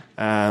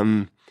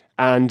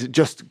 And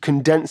just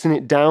condensing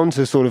it down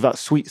to sort of that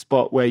sweet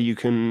spot where you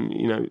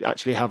can,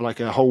 actually have like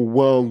a whole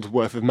world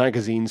worth of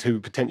magazines who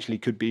potentially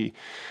could be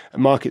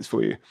markets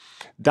for you.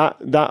 That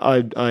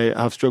I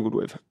have struggled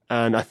with.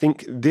 And I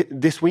think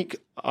this week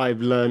I've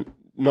not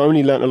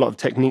only learned a lot of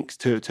techniques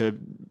to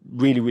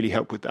really, really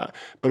help with that,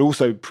 but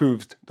also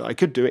proved that I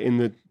could do it in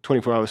the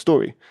 24-hour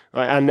story,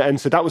 right?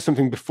 And so that was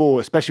something before,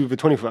 especially with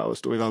the 24-hour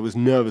story, I was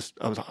nervous.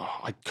 I was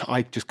like,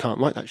 I just can't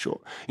write that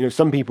short.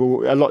 Some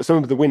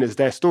of the winners,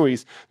 their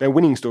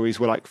winning stories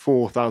were like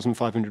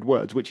 4,500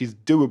 words, which is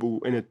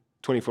doable in a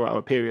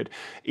 24-hour period,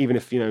 even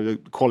if the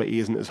quality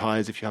isn't as high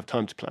as if you have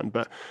time to plan.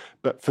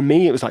 But for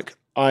me, it was like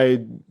I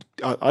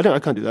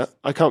can't do that.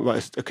 I can't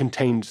write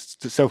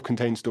a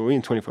self-contained story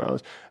in 24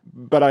 hours,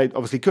 but I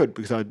obviously could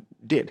because I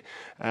did.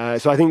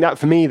 So I think that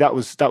for me, that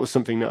was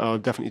something that I'll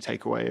definitely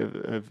take away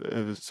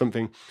of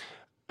something,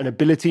 an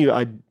ability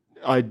that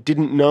I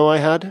didn't know I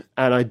had,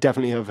 and I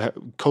definitely have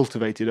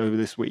cultivated over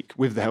this week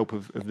with the help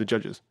of the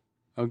judges.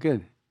 Oh,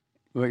 good.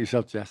 What about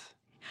yourself, Jess?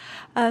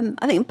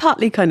 I think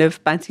partly kind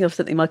of bouncing off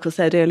something Michael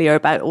said earlier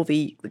about all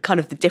the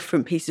kind of the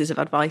different pieces of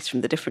advice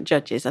from the different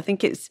judges. I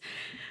think it's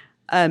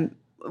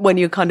when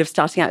you're kind of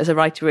starting out as a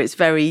writer,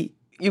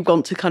 you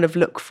want to kind of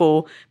look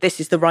for,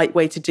 this is the right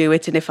way to do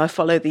it, and if I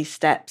follow these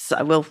steps,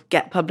 I will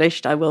get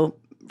published, I will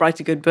write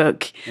a good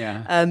book.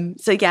 Yeah.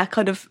 So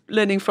kind of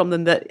learning from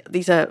them that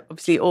these are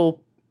obviously all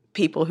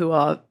people who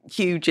are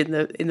huge in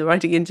the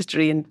writing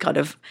industry and kind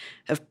of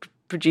have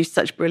produced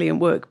such brilliant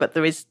work, but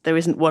there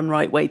isn't one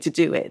right way to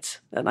do it,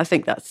 and I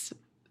think that's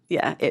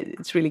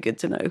it's really good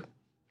to know.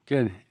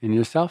 Good. And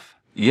yourself?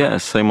 Yeah,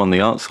 same on the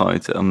art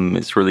side.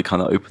 It's really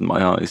kind of opened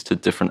my eyes to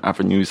different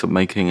avenues of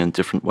making and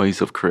different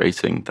ways of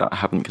creating that I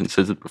haven't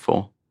considered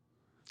before.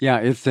 Yeah,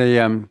 it's that's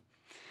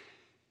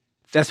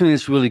something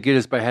that's really good,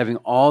 is by having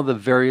all the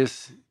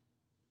various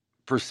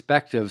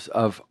perspectives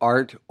of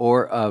art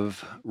or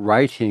of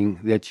writing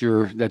that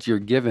you're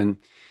given.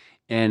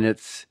 And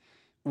it's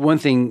one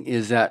thing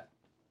is that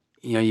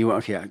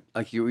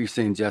like you were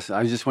saying, Jess,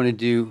 I just want to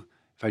do,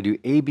 if I do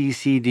A, B,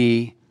 C,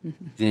 D,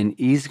 then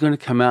E's going to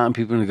come out and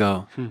people are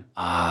going to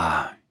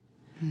go,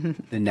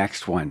 the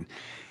next one.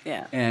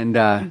 Yeah. And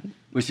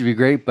which would be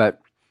great. But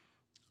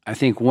I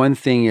think one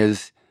thing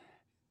is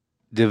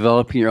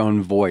developing your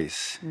own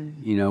voice.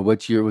 You know,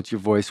 what's your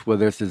voice,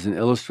 whether it's as an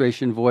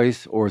illustration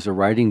voice or as a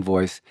writing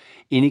voice.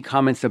 Any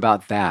comments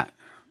about that?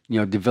 You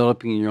know,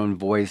 developing your own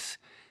voice,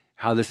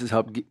 how this has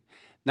helped,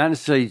 not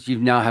necessarily that you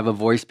now have a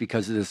voice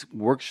because of this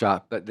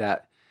workshop, but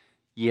that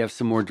you have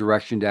some more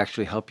direction to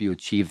actually help you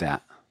achieve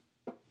that.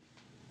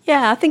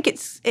 Yeah, I think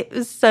it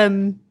was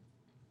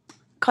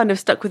kind of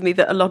stuck with me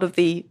that a lot of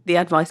the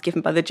advice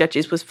given by the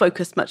judges was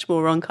focused much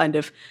more on kind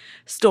of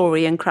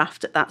story and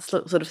craft at that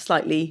sort of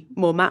slightly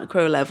more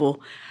macro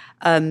level.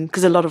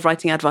 Because a lot of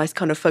writing advice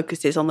kind of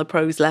focuses on the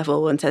prose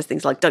level and says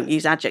things like don't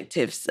use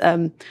adjectives,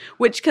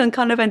 which can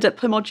kind of end up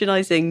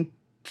homogenizing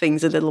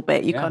things a little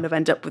bit. You kind of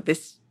end up with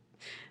this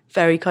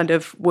very kind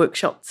of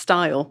workshop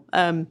style.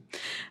 And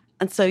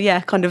so,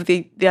 kind of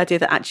the idea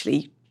that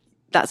actually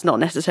that's not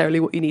necessarily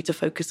what you need to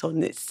focus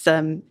on. It's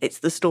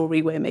the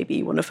story where maybe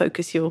you want to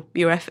focus your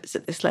efforts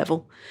at this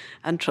level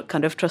and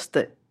kind of trust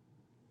that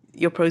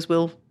your prose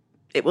will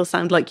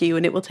sound like you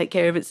and it will take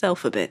care of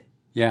itself a bit.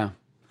 Yeah.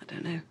 I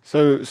don't know.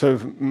 So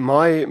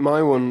my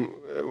one,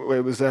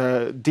 it was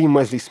Dean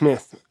Wesley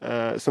Smith,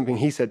 something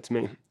he said to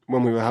me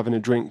when we were having a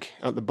drink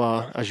at the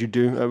bar, as you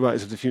do at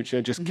Writers of the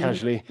Future, just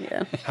casually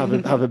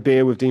have a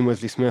beer with Dean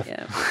Wesley Smith.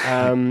 Yeah.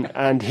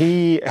 And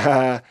he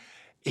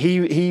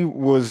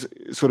was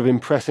sort of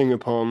impressing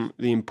upon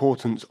the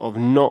importance of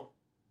not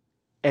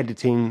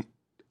editing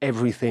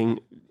everything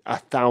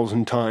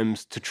 1,000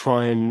 times to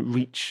try and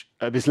reach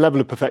this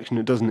level of perfection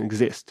that doesn't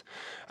exist.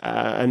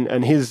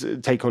 And his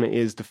take on it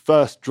is the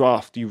first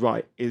draft you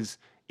write is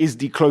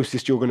the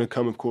closest you're going to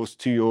come, of course,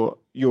 to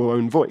your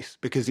own voice,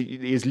 because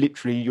it is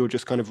literally you're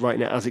just kind of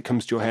writing it as it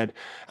comes to your head,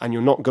 and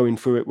you're not going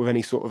through it with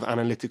any sort of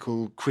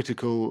analytical,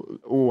 critical,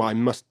 I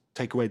must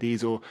take away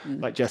these, or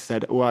like Jess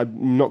said,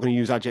 I'm not going to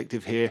use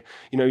adjective here.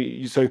 You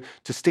know, so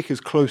to stick as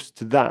close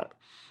to that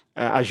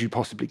as you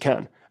possibly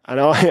can. And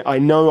I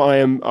know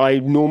I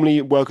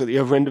normally work at the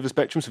other end of the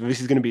spectrum, so this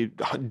is going to be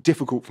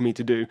difficult for me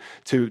to do,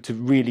 to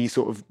really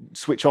sort of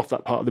switch off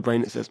that part of the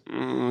brain that says,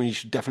 you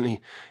should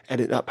definitely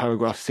edit that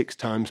paragraph 6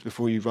 times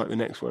before you write the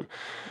next one.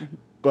 Mm-hmm.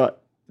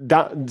 But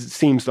that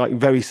seems like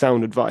very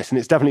sound advice, and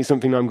it's definitely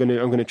something I'm going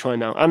to try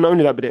now. And not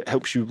only that, but it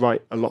helps you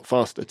write a lot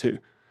faster too.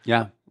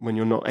 Yeah. When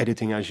you're not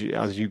editing as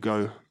you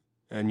go,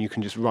 and you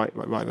can just write,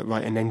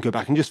 and then go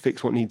back and just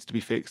fix what needs to be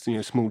fixed,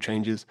 small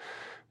changes.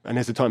 And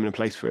there's a time and a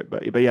place for it.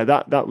 But yeah,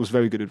 that was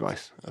very good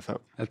advice, I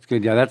felt. That's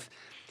good. Yeah, that's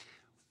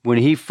when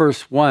he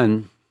first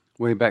won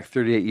way back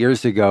 38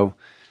 years ago,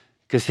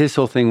 because his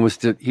whole thing was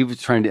he was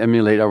trying to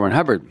emulate L. Ron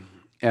Hubbard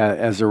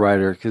as a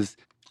writer, because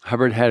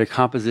Hubbard had a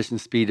composition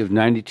speed of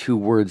 92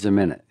 words a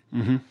minute.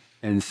 Mm-hmm.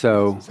 And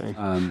so,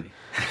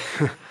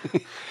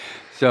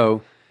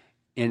 so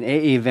in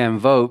A.E. Van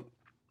Vogt,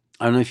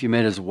 I don't know if you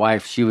met his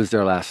wife. She was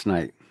there last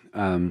night.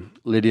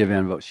 Lydia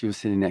Van Vogt. She was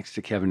sitting next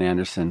to Kevin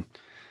Anderson.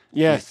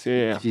 Yes,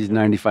 yeah. She's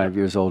 95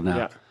 years old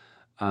now.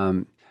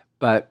 Yeah.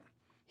 But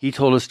he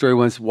told a story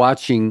once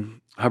watching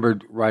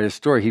Hubbard write a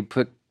story. He'd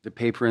put the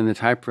paper in the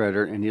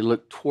typewriter and he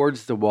looked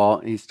towards the wall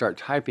and he'd start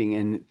typing.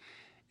 And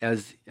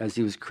as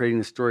he was creating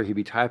the story, he'd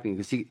be typing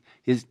because he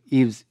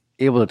was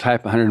able to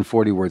type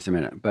 140 words a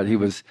minute. But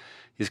his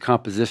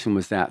composition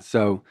was that.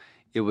 So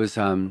it was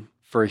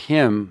for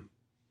him.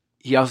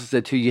 He also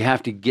said too, you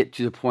have to get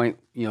to the point.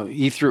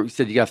 He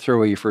said you got to throw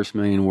away your first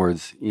million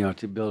words,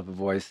 to build up a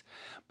voice.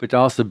 But to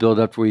also build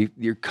up where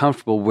you're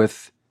comfortable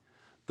with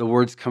the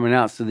words coming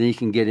out, so then you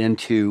can get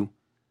into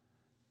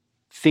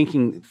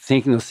thinking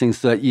those things,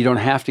 so that you don't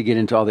have to get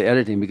into all the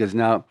editing, because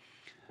now,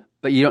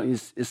 but you don't.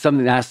 It's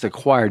something that's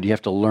acquired. You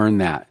have to learn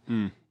that.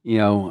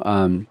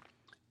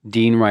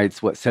 Dean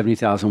writes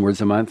 70,000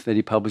 words a month that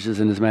he publishes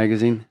in his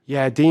magazine.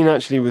 Yeah, Dean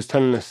actually was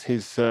telling us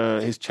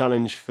his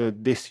challenge for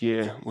this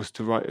year was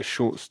to write a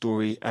short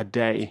story a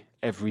day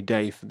every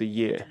day for the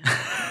year.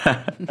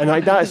 And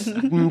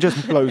that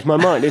just blows my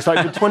mind. It's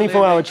like the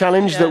 24-hour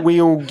challenge that we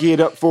all geared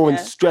up for and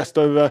stressed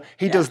over.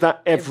 He does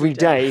that every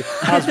day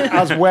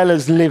as well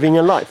as living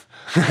a life.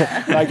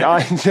 Like,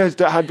 I just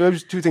had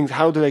those two things.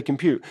 How do they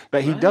compute?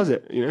 But he does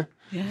it, Yeah.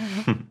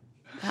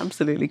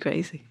 Absolutely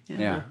crazy.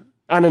 Yeah.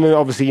 And then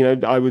obviously,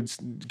 I would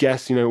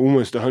guess,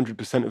 almost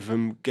 100% of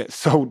them get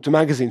sold to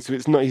magazines. So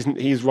it's not,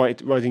 he's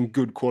writing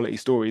good quality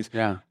stories.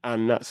 Yeah.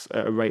 And that's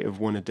at a rate of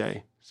 1 a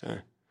day. So.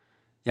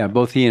 Yeah,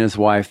 both he and his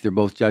wife, they're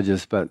both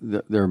judges, but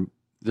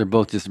they're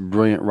both just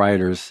brilliant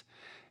writers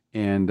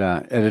and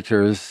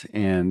editors.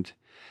 And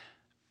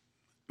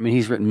I mean,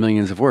 he's written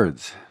millions of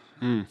words.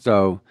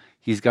 So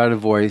he's got a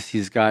voice.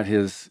 He's got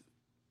his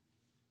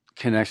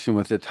connection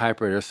with the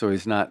typewriter, so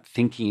he's not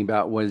thinking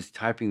about what he's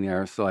typing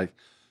there. So like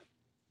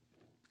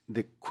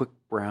the quick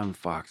brown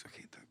fox.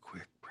 Okay, the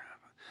quick brown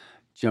fox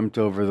jumped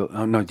over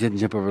didn't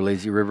jump over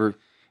Lazy River.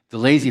 The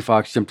lazy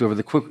fox jumped over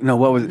the quick. No,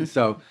 what was it?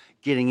 So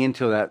getting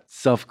into that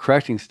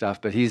self-correcting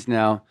stuff, but he's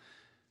now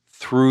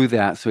through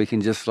that, so he can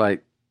just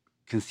like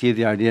conceive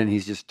the idea and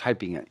he's just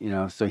typing it,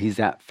 so he's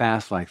that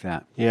fast like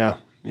that. Yeah.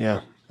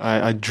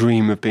 I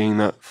dream of being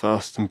that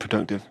fast and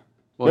productive.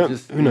 Well,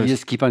 who knows? You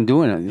just keep on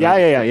doing it.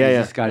 Yeah.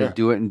 You just got to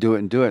do it and do it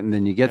and do it, and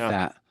then you get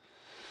that.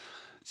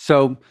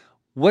 So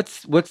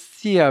What's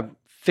the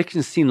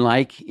fiction scene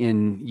like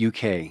in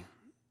UK?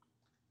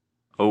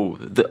 Oh,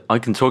 I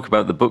can talk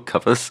about the book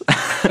covers.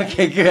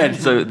 Okay, good.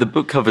 So the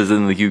book covers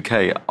in the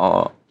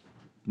UK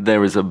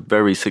there is a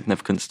very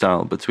significant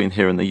style between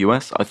here and the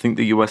US. I think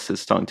the US is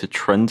starting to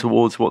trend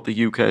towards what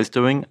the UK is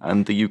doing,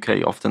 and the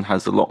UK often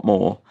has a lot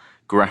more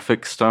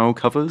graphic style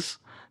covers.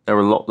 They're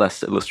a lot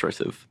less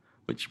illustrative,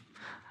 which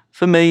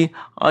for me,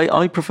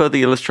 I prefer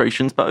the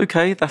illustrations, but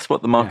okay, that's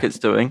what the market's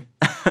doing.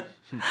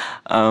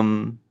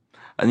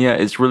 And yeah,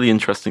 it's really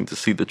interesting to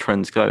see the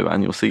trends go,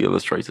 and you'll see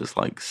illustrators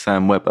like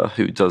Sam Weber,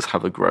 who does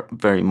have a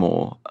very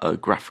more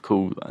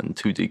graphical and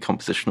 2D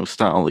compositional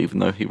style, even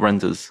though he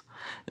renders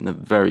in a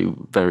very,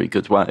 very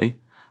good way.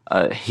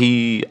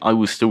 I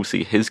will still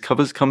see his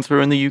covers come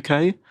through in the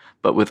UK,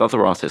 but with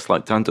other artists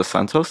like Dan Dos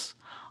Santos,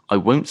 I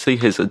won't see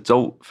his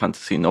adult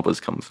fantasy novels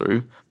come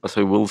through, but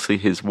I will see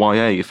his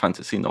YA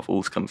fantasy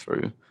novels come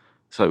through.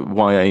 So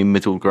YA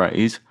middle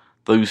grade,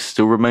 those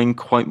still remain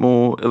quite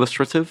more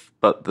illustrative,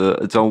 but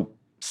the adult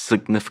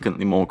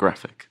significantly more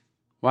graphic.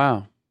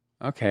 Wow.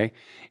 Okay.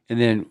 And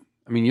then,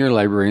 I mean, you're a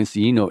librarian, so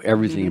you know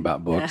everything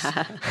about books.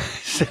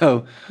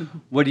 So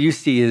what do you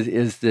see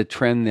is the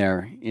trend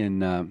there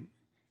in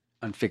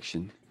on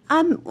fiction?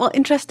 Well,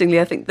 interestingly,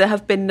 I think there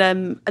have been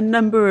a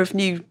number of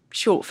new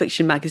short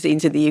fiction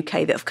magazines in the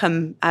UK that have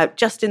come out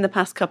just in the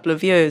past couple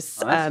of years.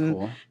 Oh, that's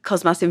cool.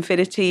 Cosmas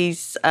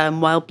Infinities,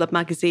 Wild Blood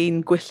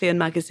magazine, Gwyllion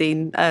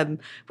magazine,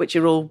 which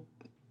are all,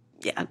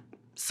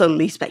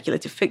 solely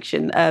speculative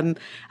fiction. And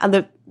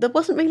there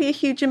wasn't really a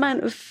huge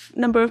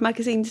number of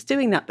magazines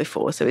doing that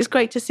before. So it's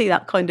great to see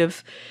that kind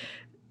of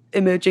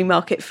emerging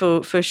market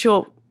for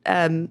short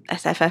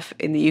SFF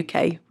in the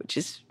UK, which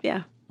is,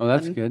 Oh,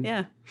 that's good.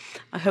 Yeah.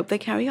 I hope they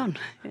carry on.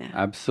 Yeah.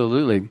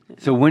 Absolutely.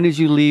 So when did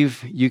you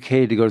leave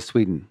UK to go to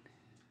Sweden?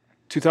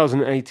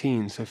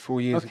 2018, so 4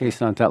 years ago. Okay,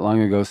 so not that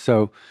long ago.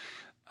 So,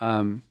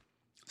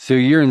 so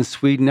you're in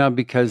Sweden now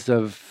because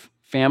of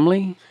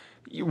family?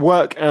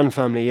 Work and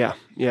family, yeah.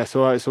 Yeah,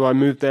 so I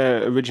moved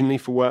there originally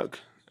for work,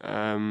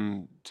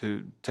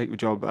 to take the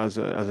job as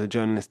a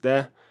journalist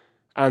there,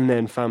 and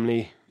then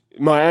family.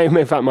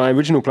 In fact, my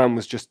original plan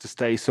was just to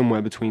stay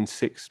somewhere between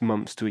 6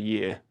 months to a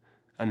year,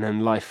 and then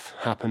life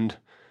happened,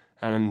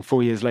 and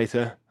 4 years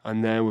later,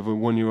 I'm there with a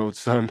 1-year-old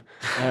son,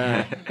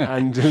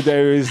 and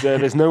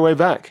there's no way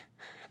back.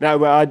 Now,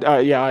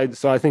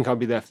 so I think I'll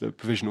be there for the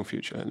provisional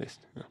future at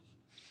least. Yeah.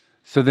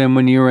 So then,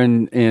 when you were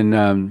in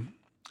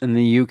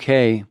the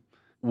UK,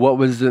 what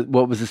was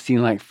the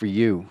scene like for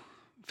you,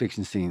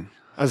 fiction scene?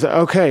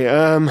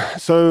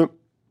 So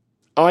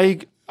I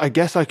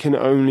guess I can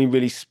only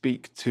really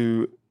speak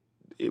to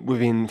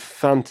within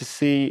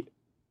fantasy.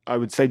 I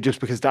would say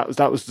just because that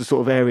was the sort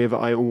of area that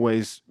I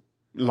always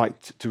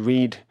liked to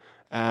read,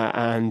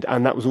 and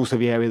that was also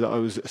the area that I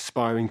was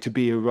aspiring to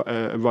be a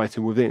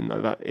writer within,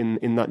 like that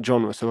in that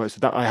genre. So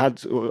that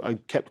I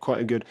kept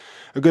quite a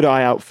good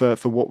eye out for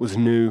what was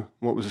new,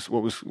 what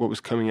was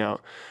coming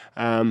out,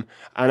 and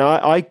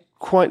I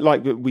quite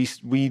like that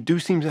we do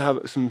seem to have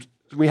some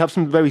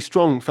very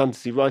strong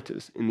fantasy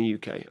writers in the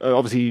UK.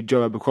 Obviously,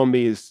 Joe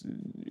Abercrombie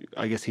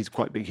I guess he's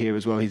quite big here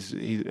as well.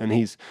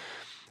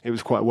 It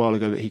was quite a while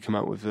ago that he came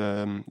out with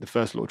the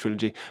First Law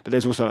trilogy. But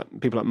there's also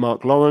people like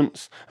Mark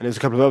Lawrence, and there's a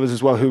couple of others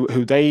as well who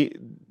I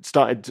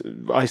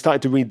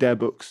started to read their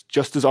books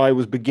just as I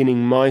was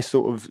beginning my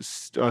sort of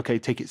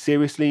take it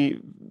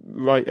seriously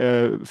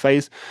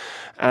phase,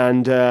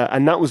 and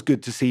that was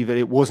good to see that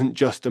it wasn't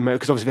just America,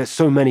 because obviously there's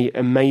so many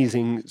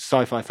amazing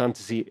sci-fi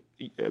fantasy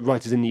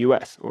writers in the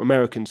US, or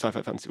American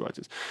sci-fi fantasy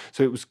writers.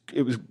 So it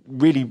was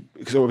really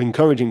sort of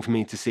encouraging for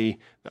me to see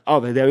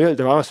that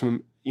there are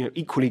some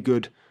equally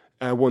good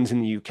ones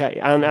in the UK,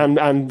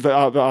 and that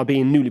are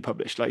being newly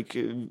published, like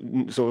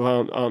sort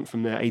of aren't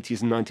from the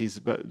 80s and 90s,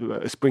 but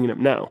are springing up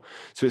now.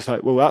 So it's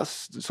like, well,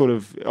 that's sort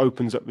of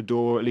opens up the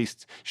door, at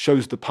least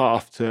shows the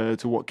path to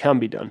what can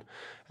be done,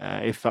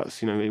 if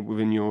that's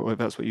if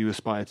that's what you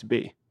aspire to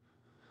be.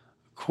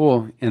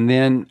 Cool. And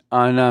then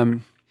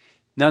on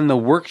the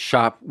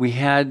workshop, we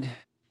had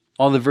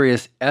all the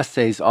various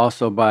essays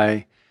also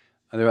by.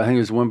 I think there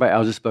was one by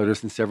Algis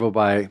Bodas and several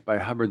by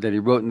Hubbard that he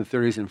wrote in the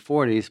 30s and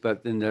 40s,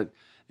 but then the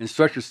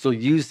instructors still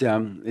use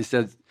them. They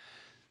said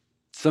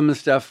some of the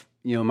stuff,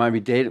 might be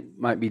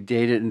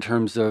dated in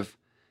terms of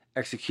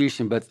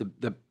execution, but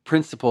the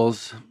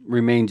principles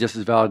remain just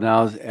as valid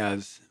now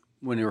as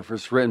when they were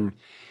first written.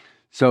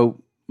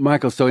 So,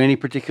 Michael, any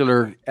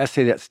particular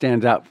essay that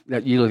stands out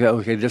that you look at,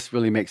 okay, this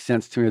really makes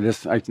sense to me,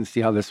 I can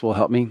see how this will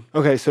help me?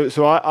 Okay,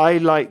 so I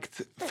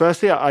liked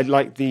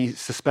the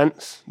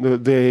suspense,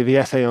 the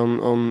essay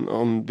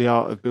on the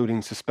art of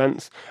building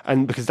suspense,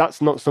 and because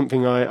that's not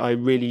something I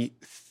really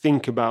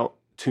think about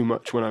too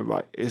much when I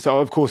write. So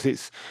of course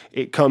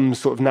it comes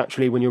sort of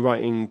naturally when you're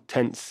writing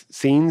tense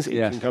scenes. It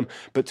can come,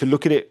 but to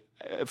look at it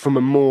from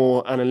a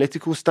more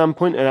analytical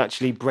standpoint and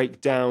actually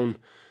break down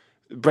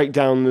break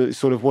down the,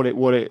 sort of what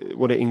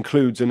it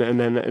includes, and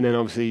then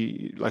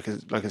obviously, like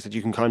I said,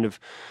 you can kind of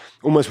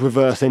almost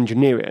reverse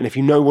engineer it. And if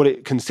you know what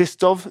it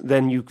consists of,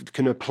 then you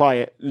can apply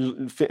it.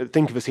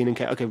 Think of a scene and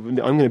okay, I'm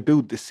going to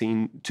build this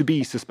scene to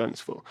be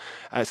suspenseful.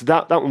 So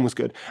that one was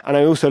good. And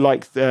I also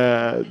liked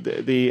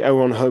the L.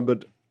 Ron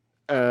Hubbard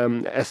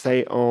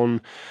essay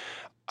on,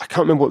 I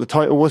can't remember what the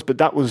title was, but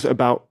that was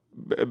about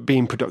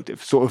being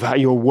productive, sort of how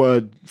your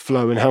word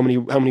flow and how many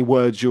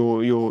words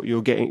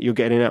you're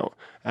getting out.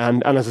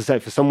 And as I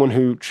said, for someone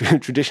who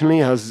traditionally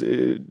has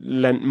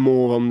lent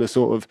more on the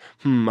sort of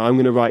I'm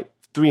going to write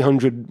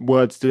 300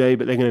 words today,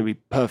 but they're going to be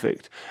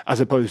perfect, as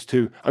opposed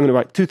to I'm going to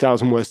write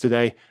 2,000 words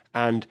today,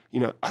 and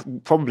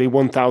probably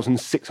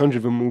 1,600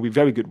 of them will be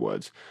very good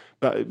words.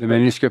 But the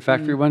Manuscript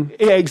Factory one?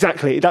 Yeah,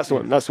 exactly. That's the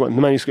one.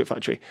 The Manuscript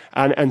Factory.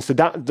 And so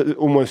that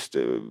almost,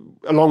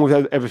 along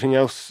with everything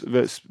else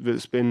that's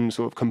been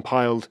sort of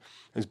compiled,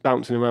 is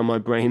bouncing around my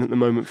brain at the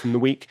moment from the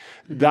week,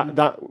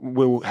 that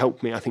will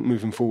help me, I think,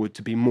 moving forward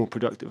to be more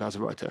productive as a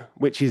writer,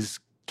 which is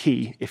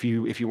key if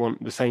you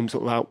want the same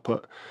sort of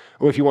output,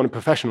 or if you want a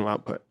professional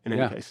output. In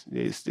any case,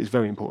 it's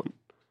very important.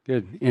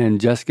 Good.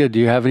 And Jessica, do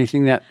you have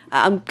anything that...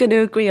 I'm going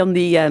to agree on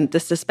the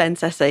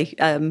suspense essay.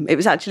 It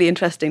was actually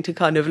interesting to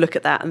kind of look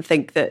at that and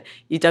think that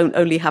you don't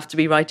only have to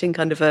be writing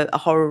kind of a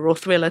horror or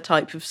thriller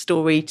type of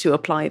story to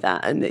apply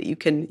that, and that you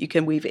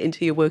can weave it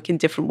into your work in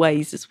different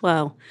ways as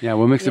well. Yeah,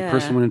 what makes a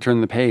person want to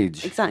turn the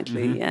page?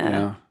 Exactly,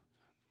 Yeah.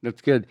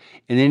 That's good.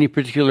 And any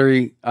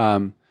particular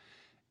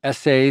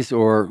essays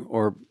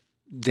or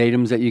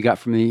datums that you got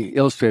from the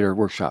Illustrator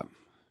workshop?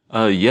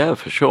 Yeah,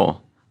 for sure.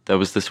 There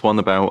was this one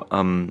about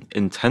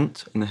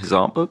intent in his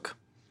art book,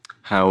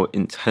 how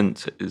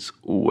intent is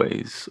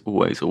always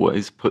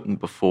put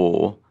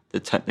before the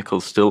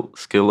technical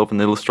skill of an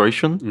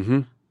illustration.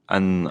 Mm-hmm.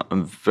 And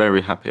I'm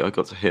very happy I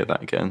got to hear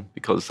that again,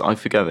 because I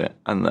forget it.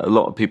 And a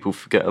lot of people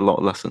forget a lot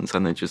of lessons,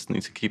 and they just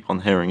need to keep on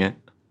hearing it.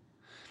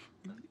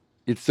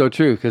 It's so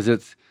true, because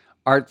it's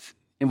art,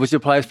 which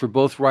applies for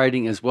both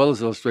writing as well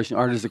as illustration.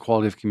 Art is the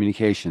quality of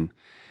communication.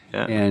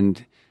 Yeah.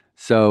 And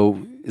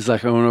so it's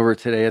like I went over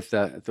today at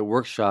the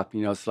workshop.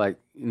 It's like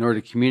in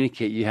order to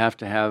communicate, you have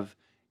to have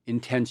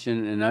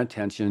intention and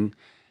attention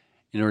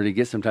in order to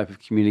get some type of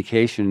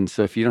communication.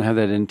 So if you don't have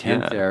that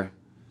intent there,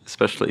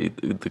 especially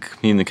the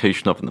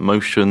communication of an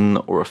emotion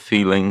or a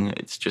feeling,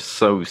 it's just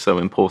so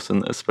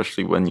important.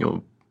 Especially when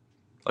you're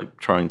like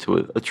trying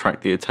to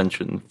attract the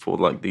attention for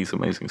like these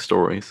amazing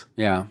stories.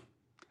 Yeah,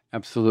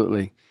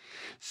 absolutely.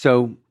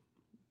 So,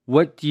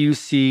 what do you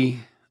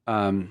see,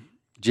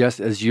 Jess,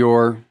 as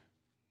your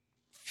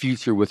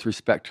future with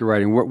respect to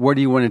writing? Where do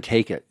you want to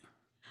take it?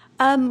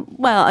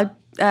 Well,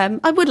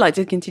 I would like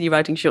to continue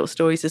writing short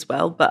stories as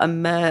well, but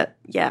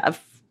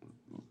I've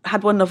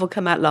had one novel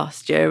come out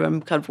last year.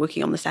 I'm kind of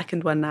working on the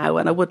second one now,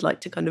 and I would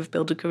like to kind of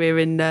build a career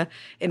in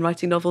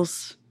writing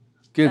novels.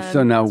 Good.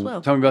 So now,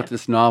 tell me about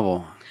this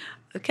novel.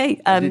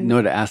 Okay. I didn't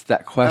know to ask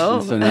that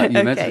question, so now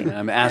you mentioned it.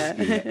 I'm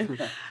asking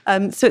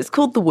it. So it's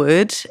called The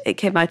Word. It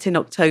came out in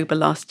October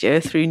last year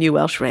through New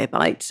Welsh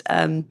Rarebite,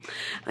 and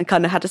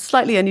kind of had a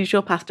slightly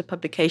unusual path to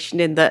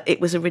publication in that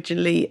it was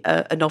originally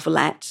a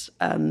novelette,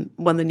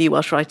 won the New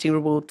Welsh Writing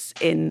Awards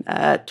in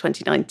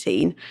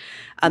 2019,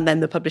 and then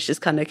the publishers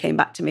kind of came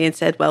back to me and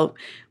said, well,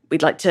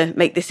 we'd like to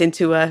make this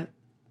into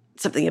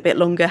something a bit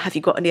longer. Have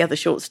you got any other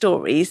short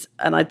stories?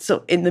 And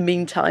in the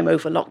meantime,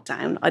 over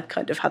lockdown, I'd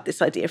kind of had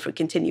this idea for a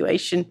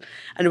continuation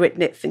and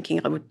written it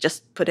thinking I would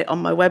just put it on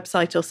my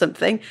website or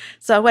something.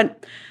 So I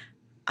went,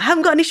 I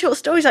haven't got any short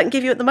stories I can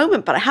give you at the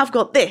moment, but I have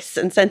got this,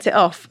 and sent it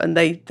off, and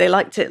they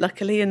liked it,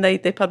 luckily, and they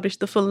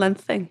published the full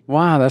length thing.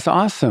 Wow, that's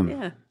awesome.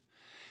 Yeah.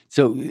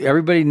 So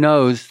everybody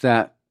knows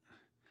that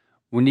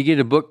when you get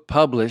a book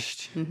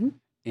published and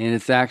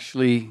it's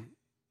actually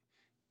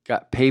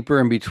got paper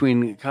in between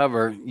the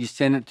cover, you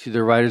send it to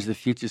the Writers of the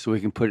Future so we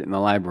can put it in the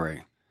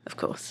library. Of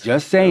course.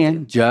 Just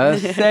saying.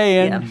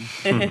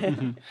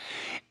 And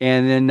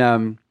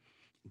then,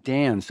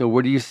 Dan, so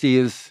what do you see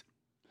as,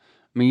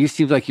 you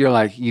seem like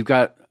you've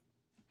got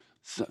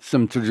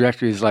some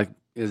trajectories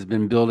has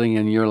been building,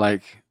 and you're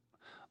like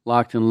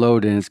locked and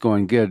loaded and it's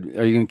going good.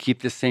 Are you going to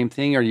keep the same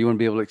thing, or do you want to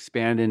be able to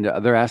expand into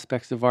other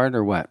aspects of art,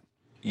 or what?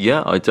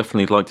 Yeah, I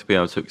definitely like to be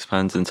able to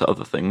expand into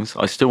other things.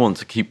 I still want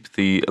to keep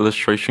the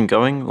illustration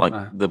going.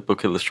 The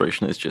book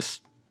illustration is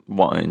just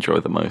what I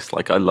enjoy the most.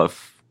 I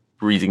love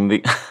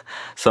reading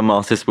some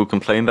artists will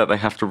complain that they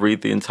have to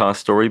read the entire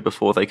story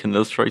before they can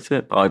illustrate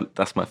it, but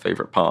that's my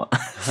favorite part.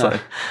 So,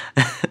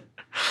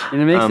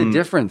 and it makes a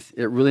difference.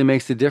 It really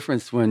makes a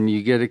difference when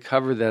you get a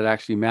cover that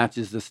actually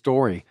matches the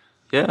story.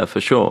 Yeah,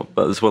 for sure.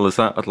 But as well as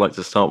that, I'd like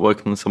to start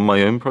working on some of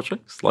my own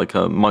projects, like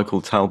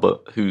Michael Talbot,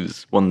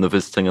 who's one of the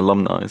visiting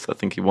alumni. I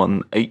think he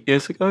won 8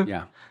 years ago.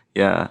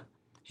 Yeah.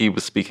 He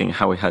was speaking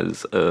how he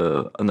has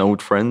an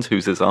old friend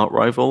who's his art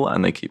rival,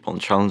 and they keep on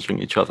challenging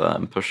each other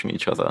and pushing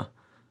each other.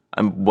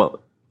 And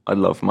I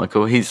love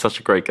Michael. He's such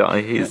a great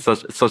guy. He's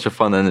such a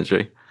fun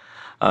energy.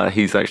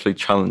 He's actually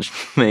challenged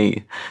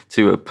me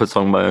to put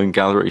on my own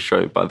gallery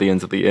show by the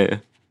end of the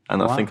year,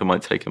 and I think I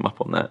might take him up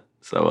on that.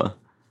 So.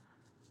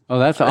 Oh,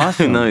 that's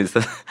awesome. Who knows?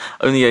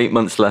 Only 8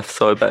 months left,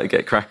 so I better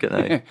get cracking,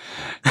 eh?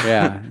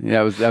 Yeah,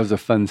 that was a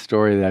fun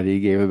story that he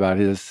gave about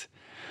his.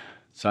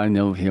 So I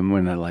know him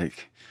when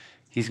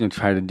he's going to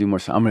try to do more.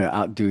 So I'm going to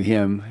outdo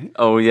him.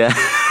 Oh yeah.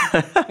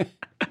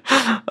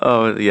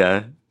 Oh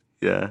yeah,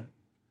 yeah.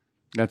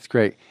 That's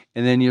great.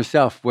 And then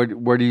yourself,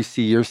 where do you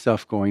see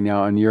yourself going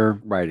now in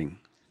your writing?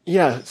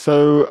 Yeah,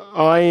 so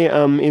I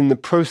am in the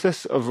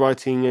process of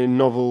writing a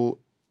novel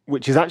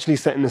which is actually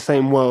set in the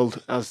same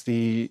world as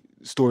the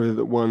story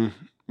that won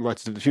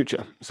Writers of the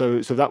Future.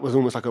 So that was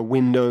almost like a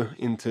window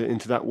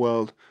into that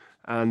world.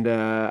 And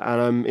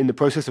I'm in the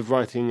process of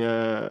writing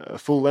a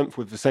full length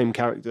with the same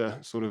character,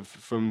 sort of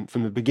from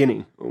the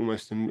beginning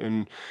almost,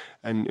 and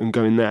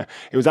going there.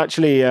 It was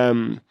actually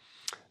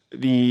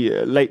the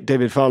late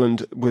David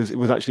Farland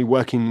was actually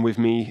working with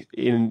me.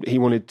 He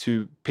wanted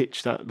to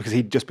pitch that because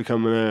he'd just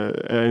become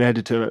an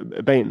editor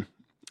at Bain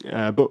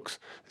Books,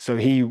 so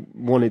he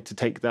wanted to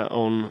take that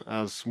on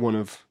as one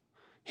of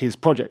his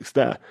projects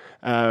there.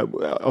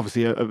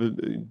 Obviously,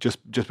 just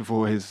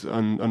before his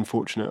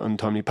unfortunate,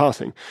 untimely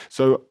passing.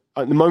 So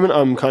at the moment,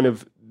 I'm kind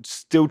of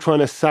still trying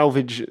to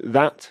salvage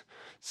that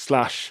 /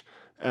 sort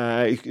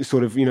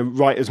of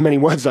write as many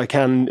words as I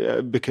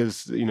can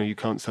because you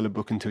can't sell a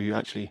book until you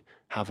actually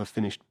have a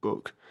finished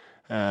book,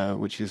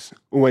 which is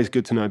always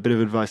good to know. A bit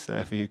of advice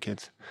there for you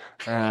kids.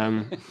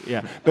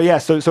 Yeah, but yeah,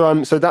 so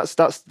that's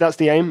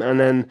the aim, and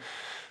then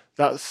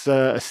that's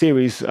a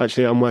series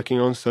actually I'm working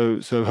on. So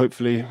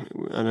hopefully,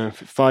 I don't know,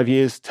 5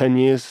 years, 10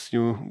 years,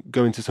 you'll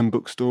go into some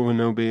bookstore and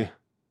there'll be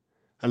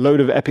a load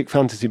of epic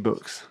fantasy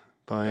books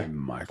by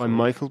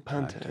Michael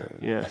Panter.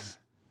 Yes.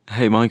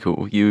 Hey,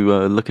 Michael, you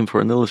looking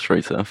for an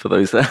illustrator for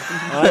those there?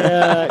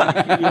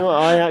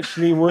 I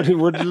actually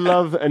would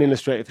love an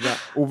illustrator for that.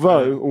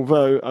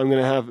 Although I'm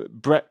going to have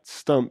Brett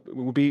Stump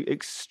will be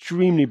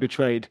extremely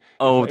betrayed.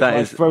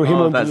 That's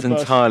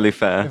entirely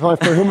fair. If I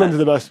throw him under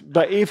the bus,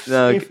 but if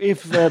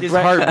his Brett,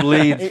 heart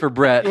bleeds for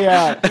Brett.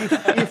 Yeah,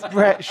 if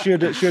Brett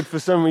should for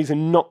some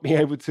reason not be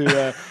able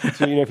to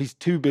if he's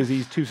too busy,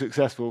 he's too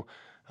successful.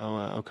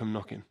 I'll come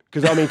knocking.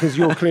 Because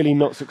you're clearly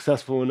not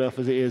successful enough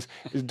as it is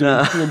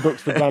doing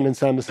books for Brandon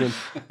Sanderson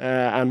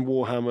and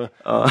Warhammer.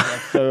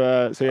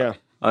 So yeah.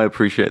 I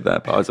appreciate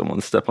that, but I don't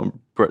want to step on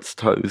Brett's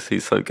toes.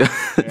 He's so good.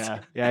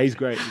 Yeah, he's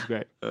great.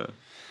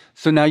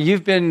 So now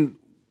you've been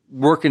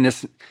working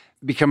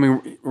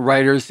becoming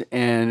writers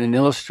and an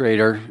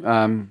illustrator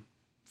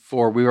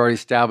we've already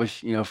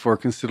established, for a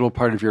considerable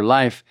part of your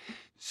life.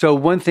 So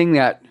one thing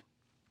that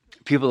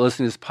people that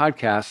listen to this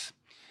podcast,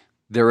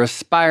 they're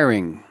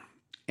aspiring.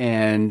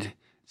 And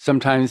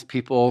sometimes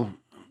people,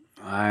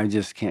 I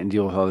just can't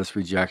deal with all this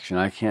rejection.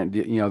 I can't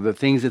deal, the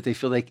things that they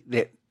feel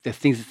the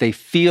things that they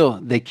feel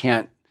they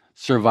can't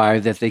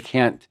survive, that they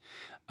can't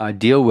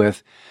deal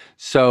with.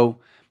 So,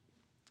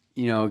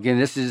 again,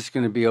 this is just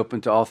going to be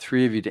open to all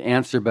three of you to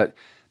answer, but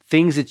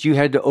things that you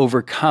had to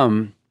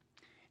overcome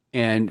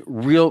and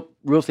real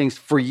things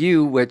for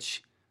you,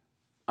 which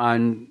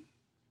on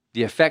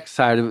the effect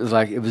side of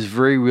it was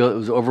very real. It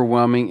was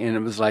overwhelming, and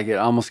it was like it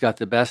almost got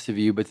the best of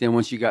you. But then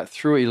once you got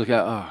through it, you look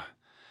at,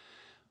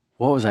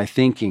 what was I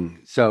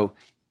thinking? So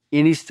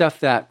any stuff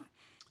that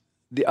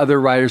the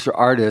other writers or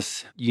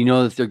artists,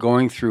 that they're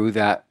going through,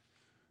 that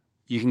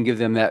you can give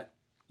them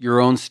your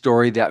own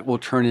story that will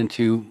turn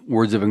into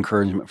words of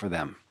encouragement for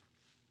them.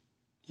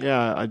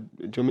 Yeah,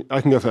 I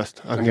can go first.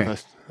 I can go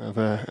first.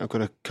 I've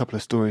got a couple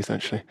of stories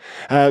actually.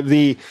 I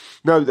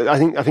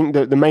think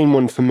the main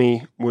one for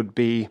me would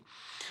be.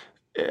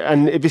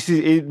 And it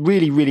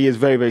really, really is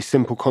very, very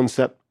simple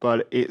concept,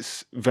 but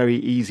it's very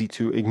easy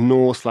to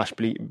ignore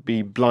 /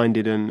 be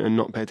blinded and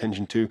not pay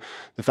attention to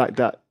the fact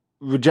that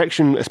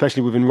rejection,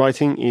 especially within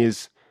writing,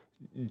 is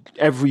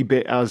every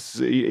bit as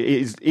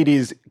it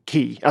is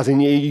key. As in,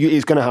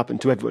 it's going to happen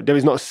to everyone. There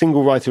is not a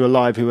single writer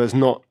alive who has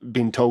not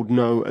been told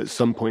no at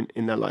some point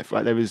in their life.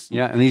 Right? There is.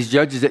 Yeah, and these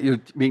judges that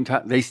you're being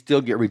taught, they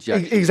still get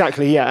rejected.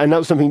 Exactly. Yeah, and that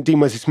was something Dean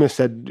Wesley Smith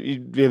said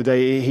the other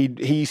day.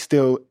 He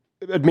still.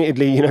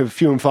 Admittedly,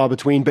 few and far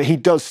between, but he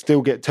does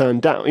still get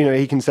turned down.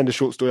 He can send a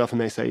short story off and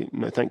they say,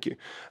 no, thank you.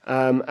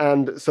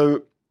 And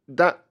so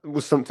that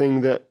was something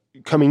that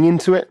coming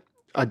into it,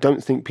 I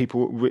don't think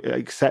people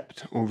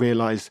accept or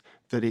realize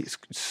that it's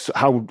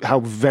how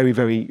very,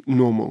 very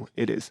normal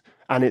it is.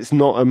 And it's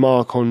not a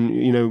mark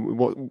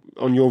on,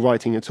 on your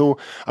writing at all.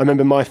 I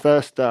remember my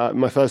first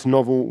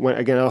novel, went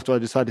again after I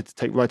decided to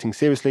take writing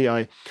seriously,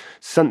 I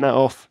sent that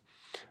off.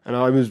 And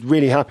I was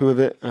really happy with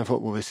it. And I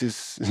thought, well, this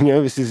is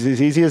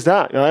as easy as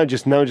that. I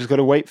just got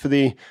to wait for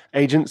the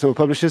agents or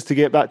publishers to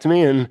get back to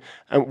me. And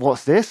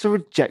what's this? A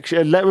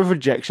letter of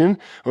rejection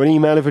or an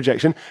email of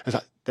rejection? I was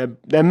like,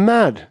 they're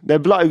mad. They're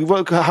blind.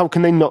 How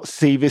can they not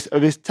see this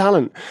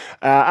talent?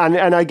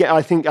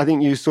 I think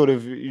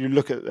you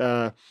look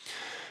at.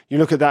 You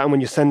look at that, and when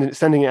you're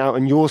sending it out,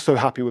 and you're so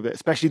happy with it,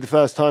 especially the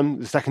first time,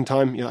 the second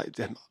time, you're like,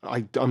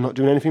 I'm not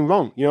doing anything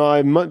wrong.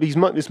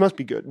 This must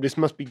be good. This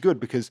must be good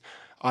because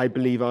I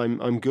believe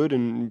I'm good,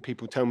 and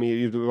people tell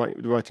me the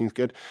writing's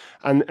good.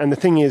 And the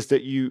thing is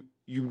that you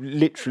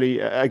literally,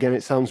 again,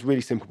 it sounds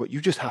really simple, but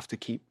you just have to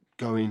keep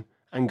going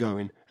and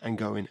going and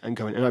going and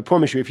going. And I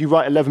promise you, if you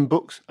write 11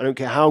 books, I don't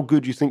care how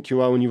good you think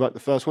you are when you write the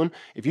first one,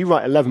 if you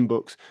write 11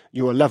 books,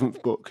 your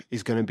 11th book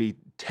is going to be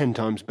 10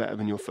 times better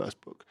than your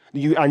first book.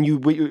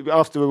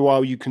 After a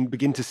while, you can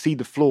begin to see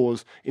the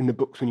flaws in the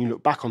books when you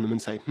look back on them and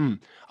say,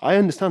 I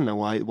understand now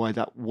why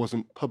that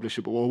wasn't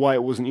publishable, or why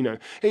it wasn't,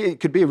 it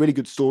could be a really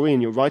good story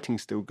and your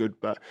writing's still good,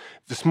 but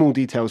the small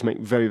details make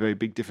very, very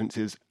big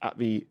differences at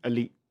the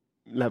elite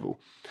level.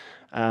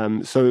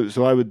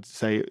 So I would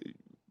say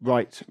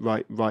write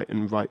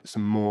and write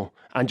some more,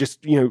 and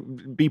just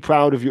be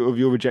proud of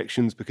your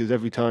rejections, because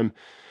every time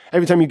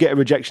you get a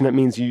rejection, that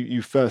means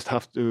you first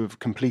have to have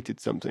completed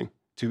something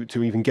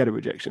to even get a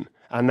rejection,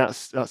 and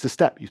that's a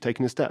step. You've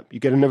taken a step. You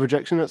get another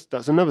rejection,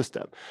 that's another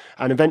step,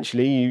 and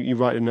eventually you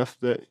write enough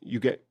that you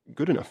get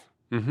good enough,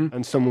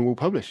 and someone will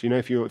publish.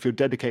 If you're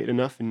dedicated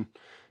enough, and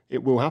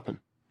it will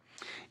happen.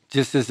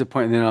 Just as a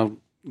point, and then I'll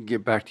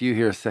get back to you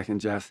here a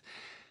second, Jess.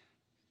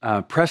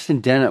 Preston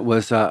Dennett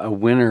was a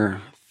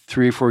winner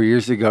 3 or 4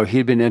 years ago. He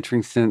had been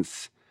entering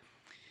since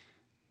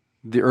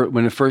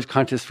when the first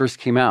contest first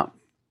came out,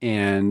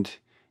 and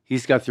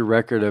he's got the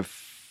record of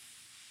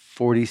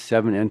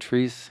 47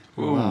 entries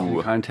in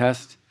the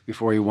contest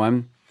before he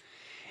won.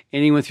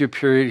 And he went through a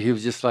period, he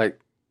was just like,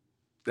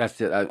 that's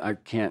it, I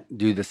can't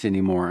do this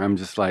anymore. I'm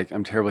just like,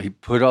 I'm terrible. He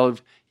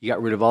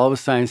got rid of all of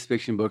his science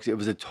fiction books. It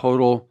was a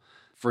total,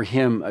 for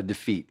him, a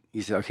defeat.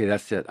 He said, okay,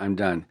 that's it, I'm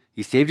done.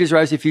 He saved his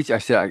Rise of the Future. I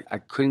said, I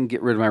couldn't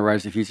get rid of my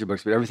Rise of the Future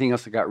books, but everything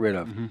else I got rid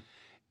of.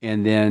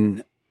 And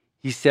then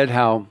he said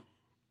how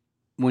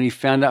when he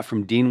found out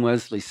from Dean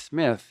Wesley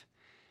Smith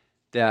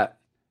that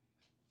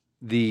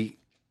the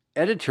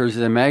editors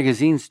of the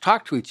magazines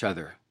talked to each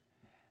other,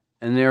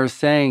 and they were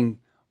saying,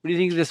 what do you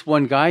think of this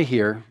one guy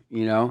here,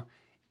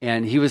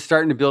 And he was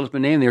starting to build up a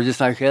name. They were just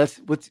like, hey,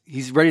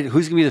 he's ready.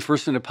 Who's going to be the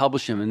first one to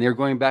publish him? And they're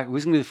going back,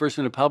 who's going to be the first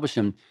one to publish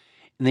him?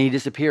 And then he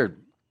disappeared.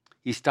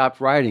 He stopped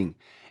writing.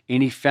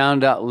 And he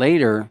found out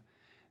later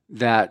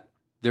that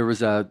there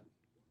was a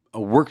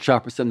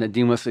workshop or something that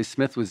Dean Wesley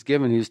Smith was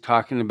given. He was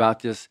talking about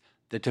the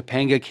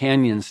Topanga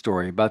Canyon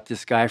story, about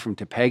this guy from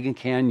Topanga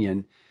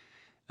Canyon.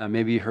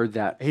 Maybe you heard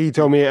that. He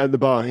told me at the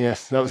bar,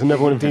 yes. That was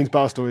another one of Dean's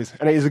bar stories.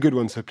 And it is a good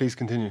one, so please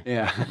continue.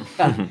 Yeah.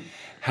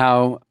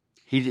 How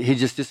he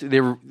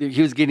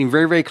was getting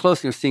very, very close,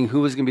 seeing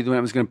who was going to be the one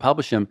that was going to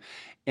publish him.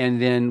 And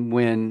then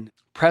when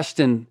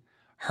Preston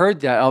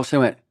heard that, all of a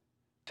sudden went,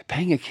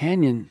 Topanga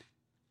Canyon,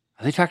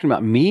 are they talking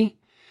about me?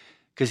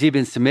 Because he'd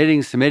been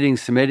submitting,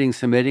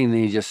 and then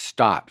he just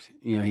stopped.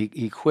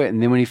 He quit.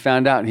 And then when he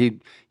found out,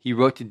 he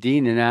wrote to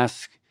Dean and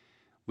asked,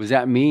 was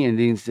that me? And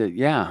Dean said,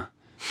 yeah.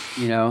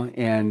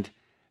 And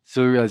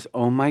so he realized,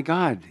 oh my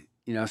God,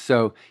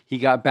 so he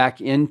got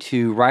back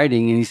into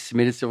writing, and he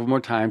submitted several more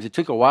times. It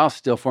took a while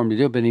still for him to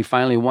do it, but he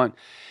finally won.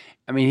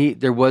 I mean,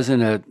 there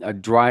wasn't a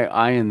dry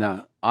eye in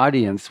the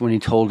audience when he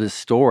told his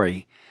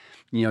story,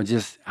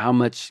 just how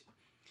much,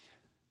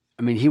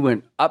 he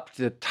went up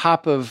to the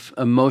top of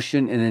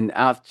emotion and then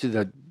out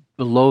to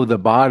below the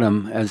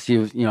bottom as he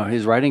was,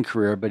 his writing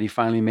career, but he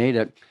finally made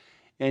it.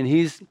 And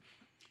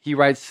he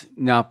writes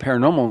now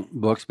paranormal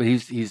books, but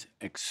he's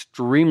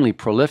extremely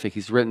prolific.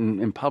 He's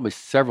written and published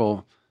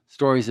several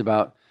stories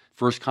about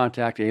first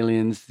contact,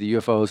 aliens, the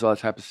UFOs, all that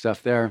type of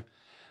stuff there.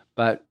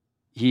 But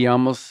he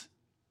almost,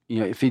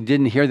 if he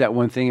didn't hear that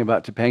one thing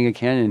about Topanga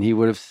Canyon, he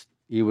would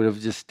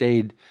have just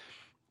stayed,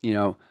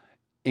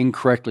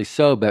 incorrectly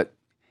so. But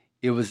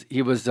he was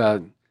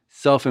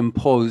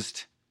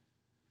self-imposed,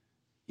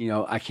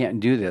 I can't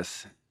do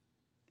this.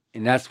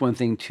 And that's one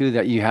thing too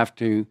that you have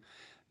to,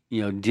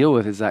 deal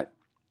with, is that,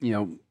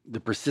 the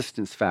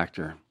persistence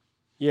factor.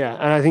 Yeah,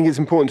 and I think it's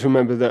important to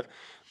remember that,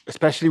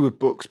 especially with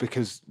books,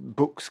 because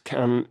books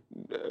can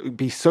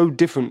be so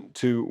different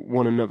to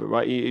one another,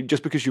 right?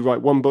 Just because you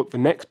write one book, the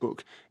next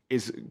book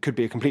could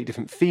be a completely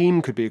different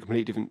theme, could be a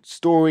completely different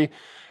story.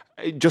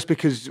 Just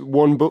because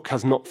one book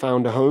has not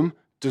found a home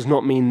does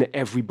not mean that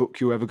every book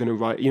you're ever going to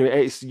write,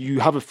 you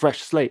have a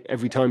fresh slate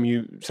every time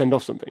you send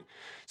off something.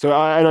 So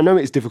I know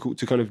it's difficult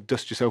to kind of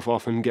dust yourself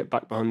off and get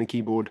back behind the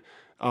keyboard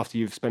after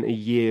you've spent a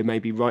year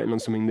maybe writing on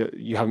something that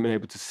you haven't been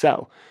able to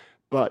sell.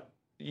 But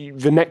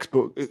the next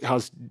book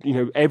has,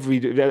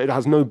 it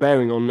has no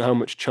bearing on how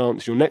much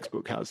chance your next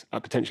book has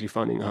at potentially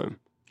finding a home.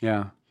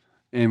 Yeah.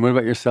 And what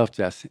about yourself,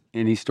 Jess?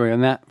 Any story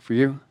on that for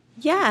you?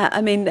 Yeah,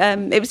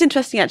 it was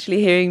interesting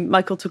actually hearing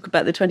Michael talk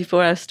about the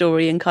 24-hour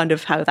story and kind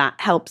of how that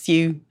helps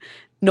you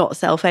not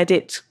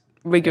self-edit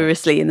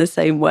rigorously in the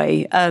same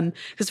way.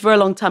 Because for a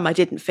long time I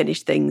didn't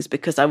finish things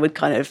because I would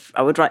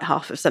write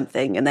half of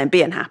something and then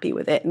be unhappy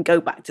with it and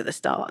go back to the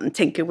start and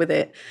tinker with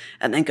it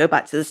and then go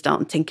back to the start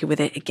and tinker with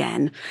it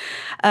again.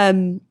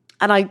 And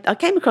I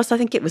came across, I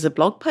think it was a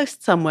blog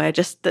post somewhere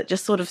that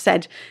just sort of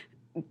said,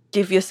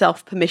 give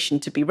yourself permission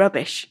to be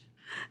rubbish.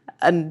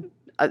 And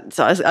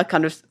so I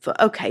kind of thought,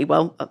 okay,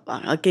 well,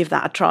 I'll give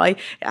that a try.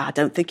 I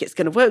don't think it's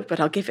going to work, but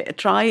I'll give it a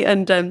try.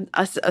 And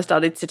I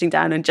started sitting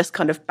down and just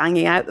kind of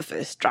banging out the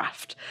first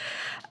draft.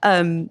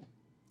 And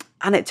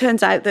it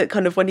turns out that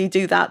kind of when you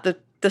do that,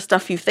 the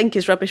stuff you think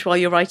is rubbish while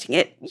you're writing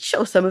it,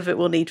 sure, some of it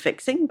will need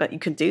fixing, but you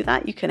can do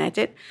that, you can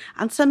edit,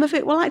 and some of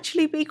it will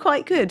actually be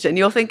quite good. And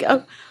you'll think,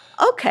 oh,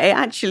 okay,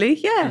 actually,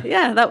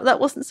 yeah, that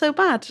wasn't so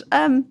bad.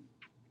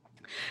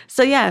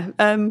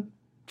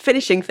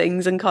 Finishing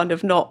things and kind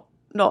of not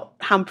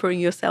hampering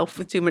yourself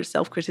with too much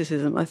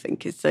self-criticism, I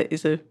think is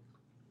important.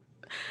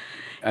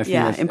 That's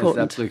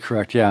absolutely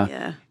correct,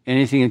 yeah.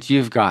 Anything that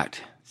you've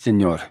got,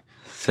 Signore?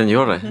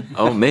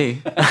 Oh,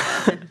 me.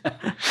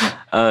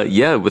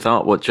 With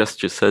art, what Jess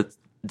just said,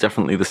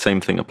 definitely the same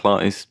thing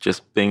applies.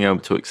 Just being able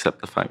to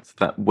accept the fact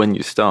that when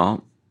you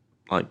start,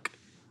 like,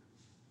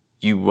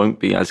 you won't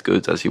be as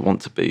good as you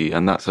want to be,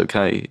 and that's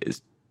okay.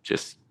 It's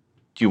just,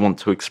 you want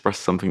to express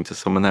something to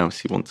someone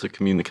else, you want to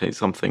communicate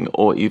something,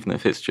 or even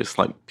if it's just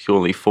like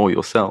purely for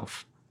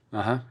yourself.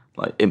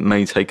 Like, it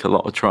may take a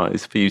lot of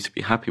tries for you to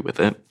be happy with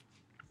it.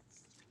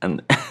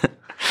 And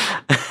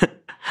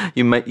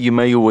you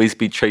may always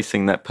be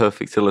chasing that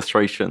perfect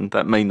illustration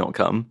that may not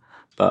come,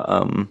 but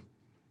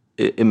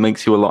it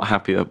makes you a lot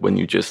happier when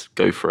you just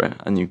go for it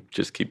and you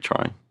just keep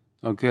trying.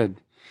 Oh, good.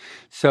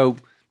 So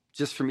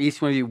just from each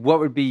one of you, what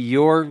would be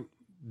your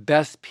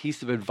best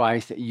piece of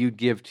advice that you'd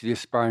give to the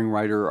aspiring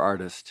writer or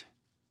artist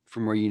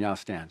from where you now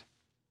stand?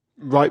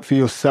 Write for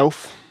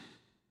yourself.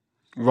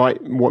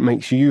 Write what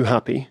makes you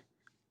happy.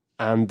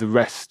 And the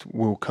rest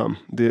will come.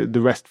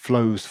 The rest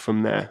flows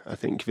from there, I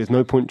think. There's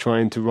no point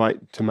trying to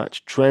write to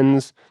match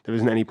trends. There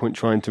isn't any point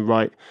trying to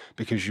write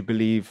because you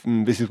believe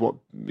this is what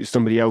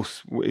somebody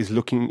else is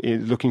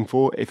looking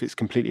for. If it's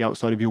completely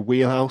outside of your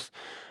wheelhouse,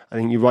 I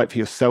think you write for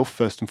yourself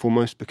first and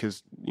foremost,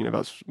 because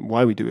that's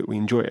why we do it. We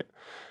enjoy it,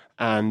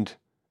 and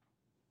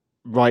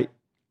write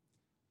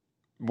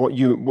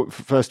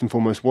first and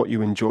foremost what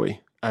you enjoy,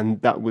 and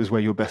that was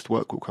where your best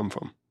work will come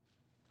from.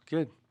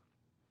 Good.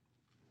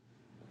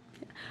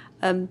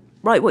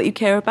 Write what you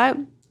care about,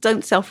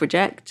 don't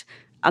self-reject,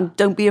 and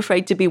don't be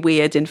afraid to be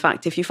weird. In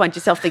fact, if you find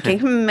yourself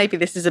thinking, maybe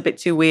this is a bit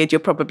too weird, you're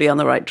probably on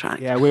the right track.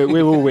 Yeah,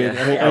 we're all weird.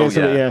 I think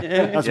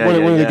that's one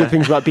of the good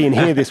things about being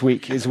here this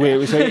week is we're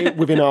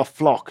within our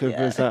flock of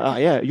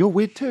you're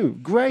weird too.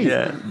 Great.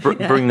 Yeah.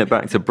 Bringing it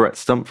back to Brett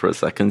Stump for a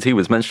second, he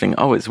was mentioning,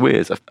 it's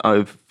weird.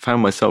 I've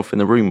found myself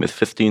in a room with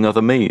 15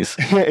 other me's.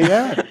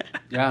 Yeah.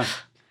 And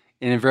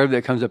invariably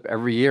that comes up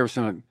every year.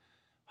 So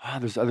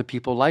there's other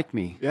people like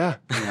me. Yeah.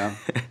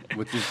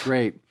 Which is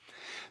great.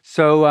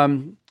 So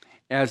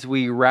as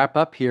we wrap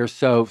up here,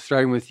 so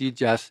starting with you,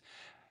 Jess,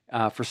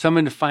 for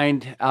someone to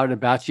find out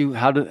about you,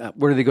 where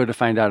do they go to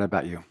find out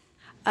about you?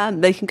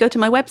 They can go to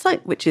my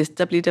website, which is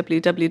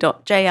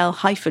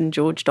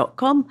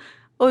www.jl-george.com,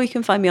 or you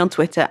can find me on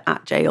Twitter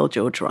at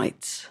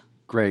jlgeorgewrites.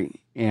 Great.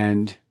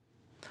 And?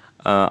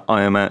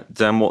 I am at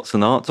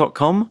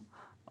danwatsonart.com.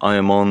 I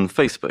am on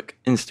Facebook,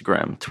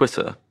 Instagram,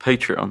 Twitter,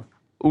 Patreon,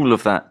 all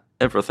of that.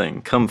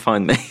 Everything. Come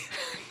find me.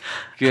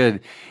 Good.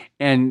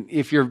 And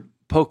if you're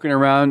poking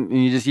around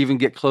and you just even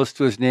get close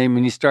to his name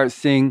and you start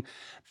seeing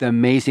the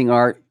amazing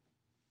art,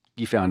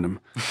 you found him.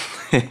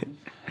 And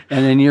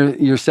then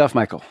yourself,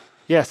 Michael.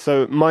 Yeah,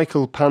 so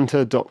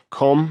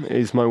michaelpanter.com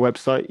is my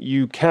website.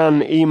 You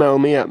can email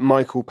me at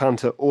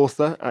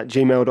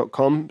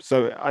michaelpanterauthor@gmail.com.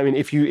 So, I mean,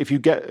 if you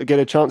get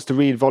a chance to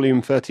read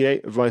volume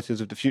 38 of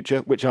Writers of the Future,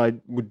 which I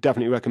would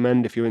definitely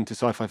recommend if you're into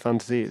sci-fi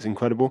fantasy, it's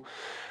incredible.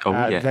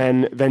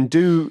 Then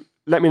do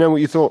let me know what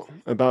you thought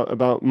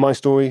about my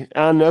story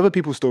and other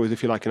people's stories,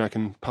 if you like, and I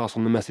can pass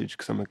on the message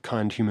because I'm a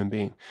kind human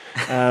being.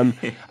 And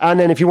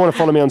then if you want to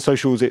follow me on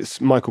socials, it's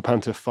Michael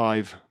Panter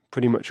 5,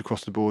 pretty much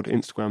across the board,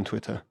 Instagram,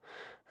 Twitter.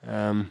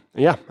 I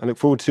look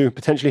forward to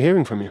potentially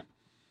hearing from you.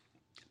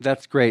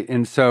 That's great.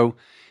 And so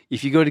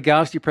if you go to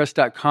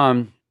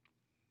galaxypress.com,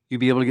 you'll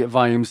be able to get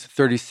volumes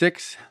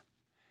 36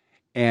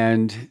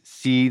 and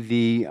see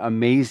the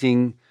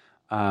amazing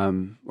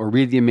or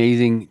read the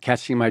amazing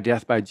Catching My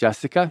Death by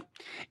Jessica.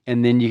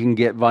 And then you can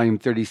get volume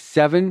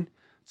 37,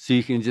 so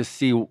you can just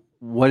see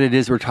what it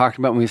is we're talking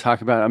about when we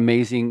talk about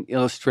amazing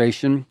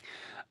illustration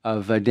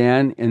of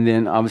Dan. And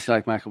then obviously,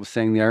 like Michael was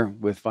saying there,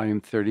 with volume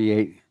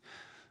 38,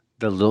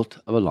 The Lilt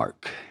of a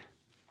Lark.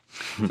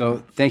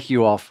 So thank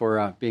you all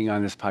for being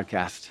on this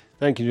podcast.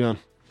 Thank you, John.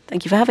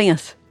 Thank you for having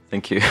us.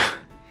 Thank you.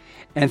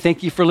 And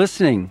thank you for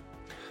listening.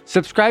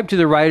 Subscribe to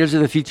the Writers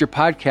of the Future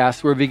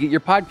podcast wherever you get your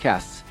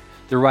podcasts.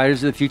 The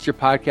Writers of the Future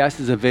podcast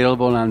is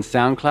available on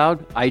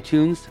SoundCloud,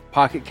 iTunes,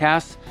 Pocket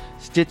Casts,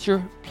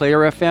 Stitcher, Player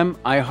FM,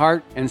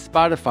 iHeart, and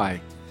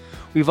Spotify.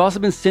 We've also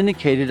been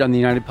syndicated on the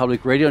United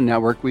Public Radio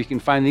Network, where you can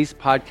find these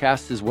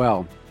podcasts as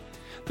well.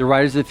 The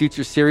Writers of the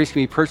Future series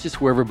can be purchased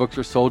wherever books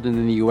are sold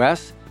in the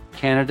U.S.,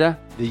 Canada,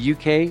 the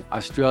UK,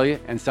 Australia,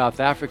 and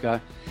South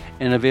Africa,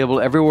 and available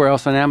everywhere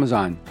else on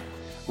Amazon.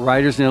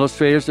 Writers and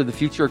Illustrators of the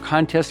Future are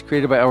contests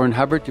created by Owen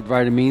Hubbard to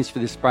provide a means for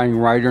the aspiring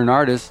writer and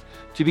artist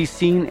to be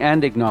seen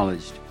and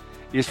acknowledged.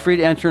 It is free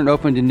to enter and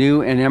open to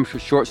new and amateur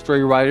short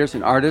story writers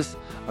and artists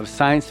of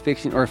science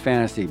fiction or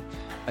fantasy.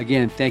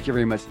 Again, thank you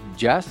very much,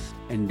 Jess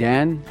and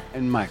Dan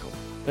and Michael.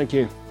 Thank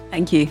you.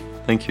 Thank you.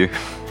 Thank you.